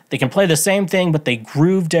can play the same thing, but they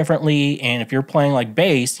groove differently. And if you're playing like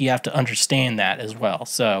bass, you have to understand that as well.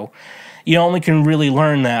 So you only can really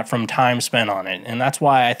learn that from time spent on it. And that's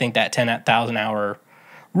why I think that 10,000 hour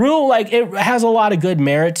rule, like it has a lot of good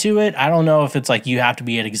merit to it. I don't know if it's like you have to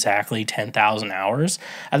be at exactly 10,000 hours.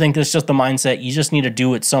 I think that's just the mindset. You just need to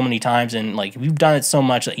do it so many times. And like if you've done it so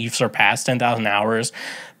much that you've surpassed 10,000 hours,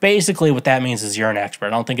 basically what that means is you're an expert. I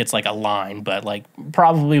don't think it's like a line, but like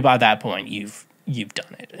probably by that point you've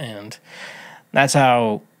done it. And that's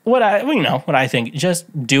how, what I think,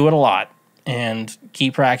 just do it a lot. And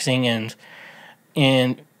keep practicing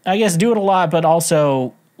and I guess do it a lot, but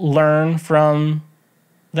also learn from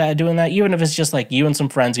that, doing that, even if it's just like you and some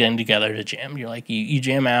friends getting together to jam. You're like, you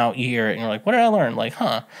jam out, you hear it, and you're like, what did I learn? Like,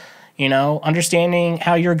 you know, understanding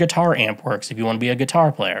how your guitar amp works if you want to be a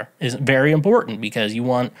guitar player is very important, because you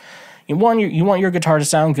want your guitar to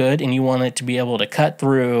sound good, and you want it to be able to cut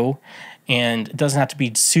through, and it doesn't have to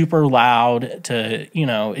be super loud to, you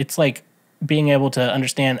know, it's like being able to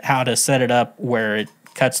understand how to set it up where it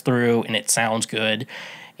cuts through and it sounds good.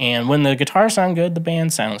 And when the guitars sound good, the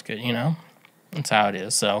band sounds good, you know? That's how it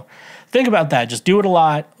is. So think about that. Just do it a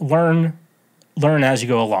lot. Learn as you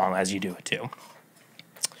go along, as you do it too.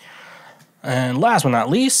 And last but not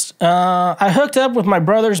least, I hooked up with my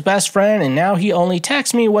brother's best friend, and now he only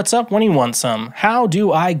texts me what's up when he wants some. How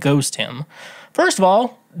do I ghost him? First of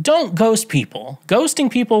all, don't ghost people. Ghosting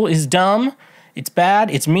people is dumb, it's bad,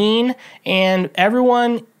 it's mean, and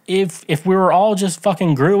everyone, if we were all just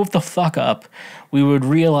fucking grew the fuck up, we would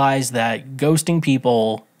realize that ghosting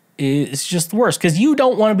people is just the worst, because you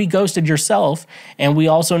don't want to be ghosted yourself, and we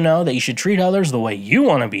also know that you should treat others the way you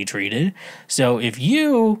want to be treated. So if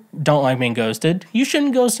you don't like being ghosted, you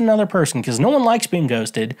shouldn't ghost another person, because no one likes being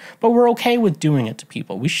ghosted, but we're okay with doing it to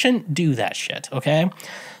people. We shouldn't do that shit, okay?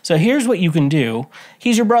 So here's what you can do.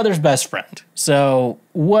 He's your brother's best friend. So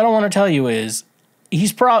what I want to tell you is,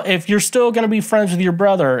 if you're still going to be friends with your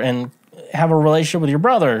brother and have a relationship with your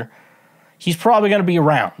brother, he's probably going to be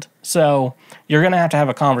around. So you're going to have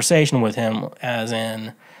a conversation with him, as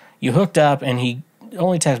in you hooked up and he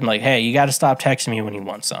only texted me like, hey, you got to stop texting me when you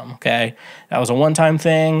want some, okay? That was a one-time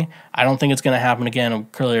thing. I don't think it's going to happen again.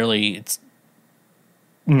 Clearly, it's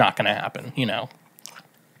not going to happen, you know.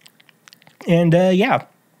 And, yeah.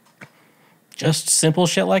 Just simple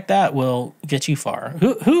shit like that will get you far.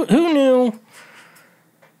 Who knew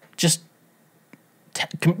just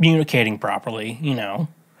communicating properly, you know,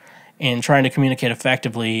 and trying to communicate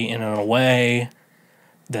effectively in a way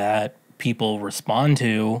that people respond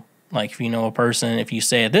to. Like, if you know a person, if you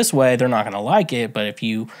say it this way, they're not going to like it, but if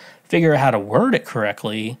you figure out how to word it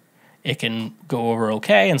correctly, it can go over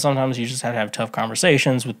okay. And sometimes you just have to have tough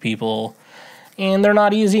conversations with people, and they're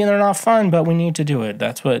not easy and they're not fun, but we need to do it.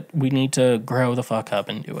 That's what we need, to grow the fuck up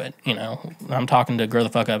and do it. You know, I'm talking to grow the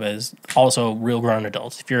fuck up as also real grown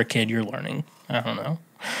adults. If you're a kid, you're learning. I don't know.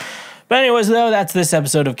 But anyways, though, that's this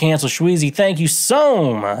episode of Cancel Schweezy. Thank you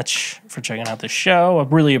so much for checking out the show. I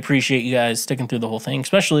really appreciate you guys sticking through the whole thing,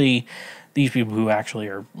 especially these people who actually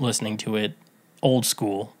are listening to it old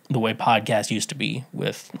school, the way podcasts used to be,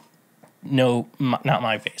 with not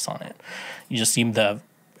my face on it. You just see the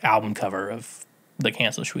album cover of the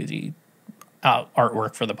Cancel Schweezy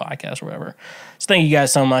artwork for the podcast or whatever. So thank you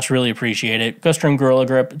guys so much. Really appreciate it. Go stream Gorilla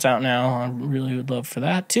Grip. It's out now. I really would love for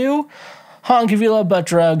that too. Honk if you love butt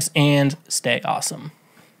drugs, and stay awesome.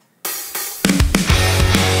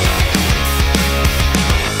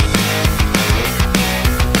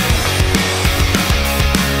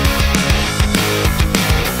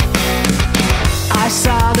 I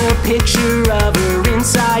saw the picture of her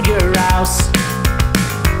inside your house,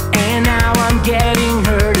 and now I'm getting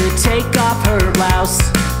her to take off her blouse.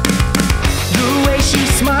 The way she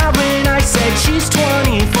smiled when I said she's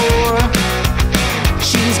 24.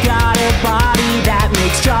 She's got a body that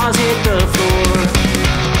makes jaws hit the floor.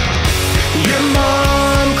 Your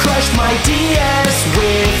mom crushed my DS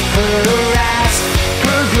with her ass.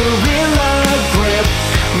 Her gorilla grip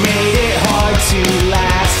made it hard to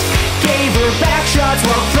last. Gave her back shots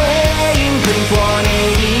while playing Blink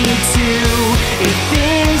 182. If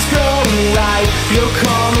things go right, you'll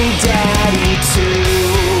call me daddy too.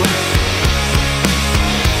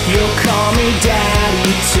 You'll call me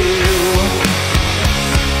daddy too.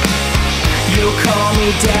 You'll call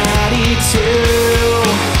me daddy too.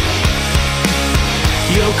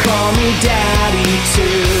 You'll call me daddy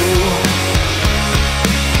too.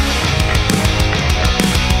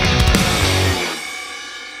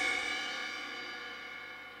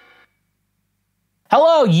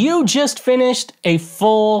 Hello, you just finished a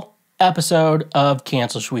full episode of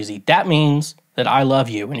Cancel Schweezy. That means that I love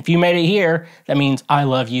you. And if you made it here, that means I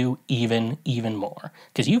love you even more.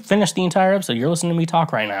 Because you finished the entire episode. You're listening to me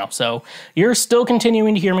talk right now. So you're still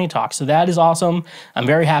continuing to hear me talk. So that is awesome. I'm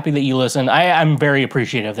very happy that you listened. I'm very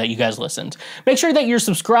appreciative that you guys listened. Make sure that you're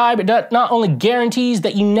subscribed. It not only guarantees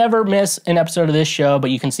that you never miss an episode of this show, but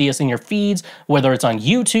you can see us in your feeds, whether it's on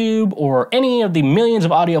YouTube or any of the millions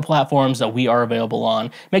of audio platforms that we are available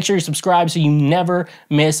on. Make sure you're subscribed so you never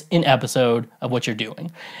miss an episode of what you're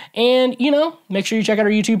doing. And, you know, make sure you check out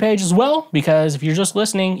our YouTube page as well, because if you're just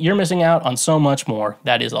listening, you're missing out on so much more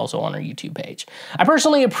that is also on our YouTube page. I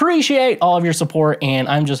personally appreciate all of your support, and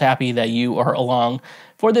I'm just happy that you are along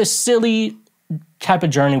for this silly type of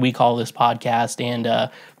journey we call this podcast. And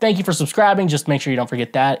thank you for subscribing. Just make sure you don't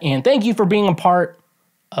forget that. And thank you for being a part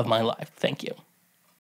of my life. Thank you.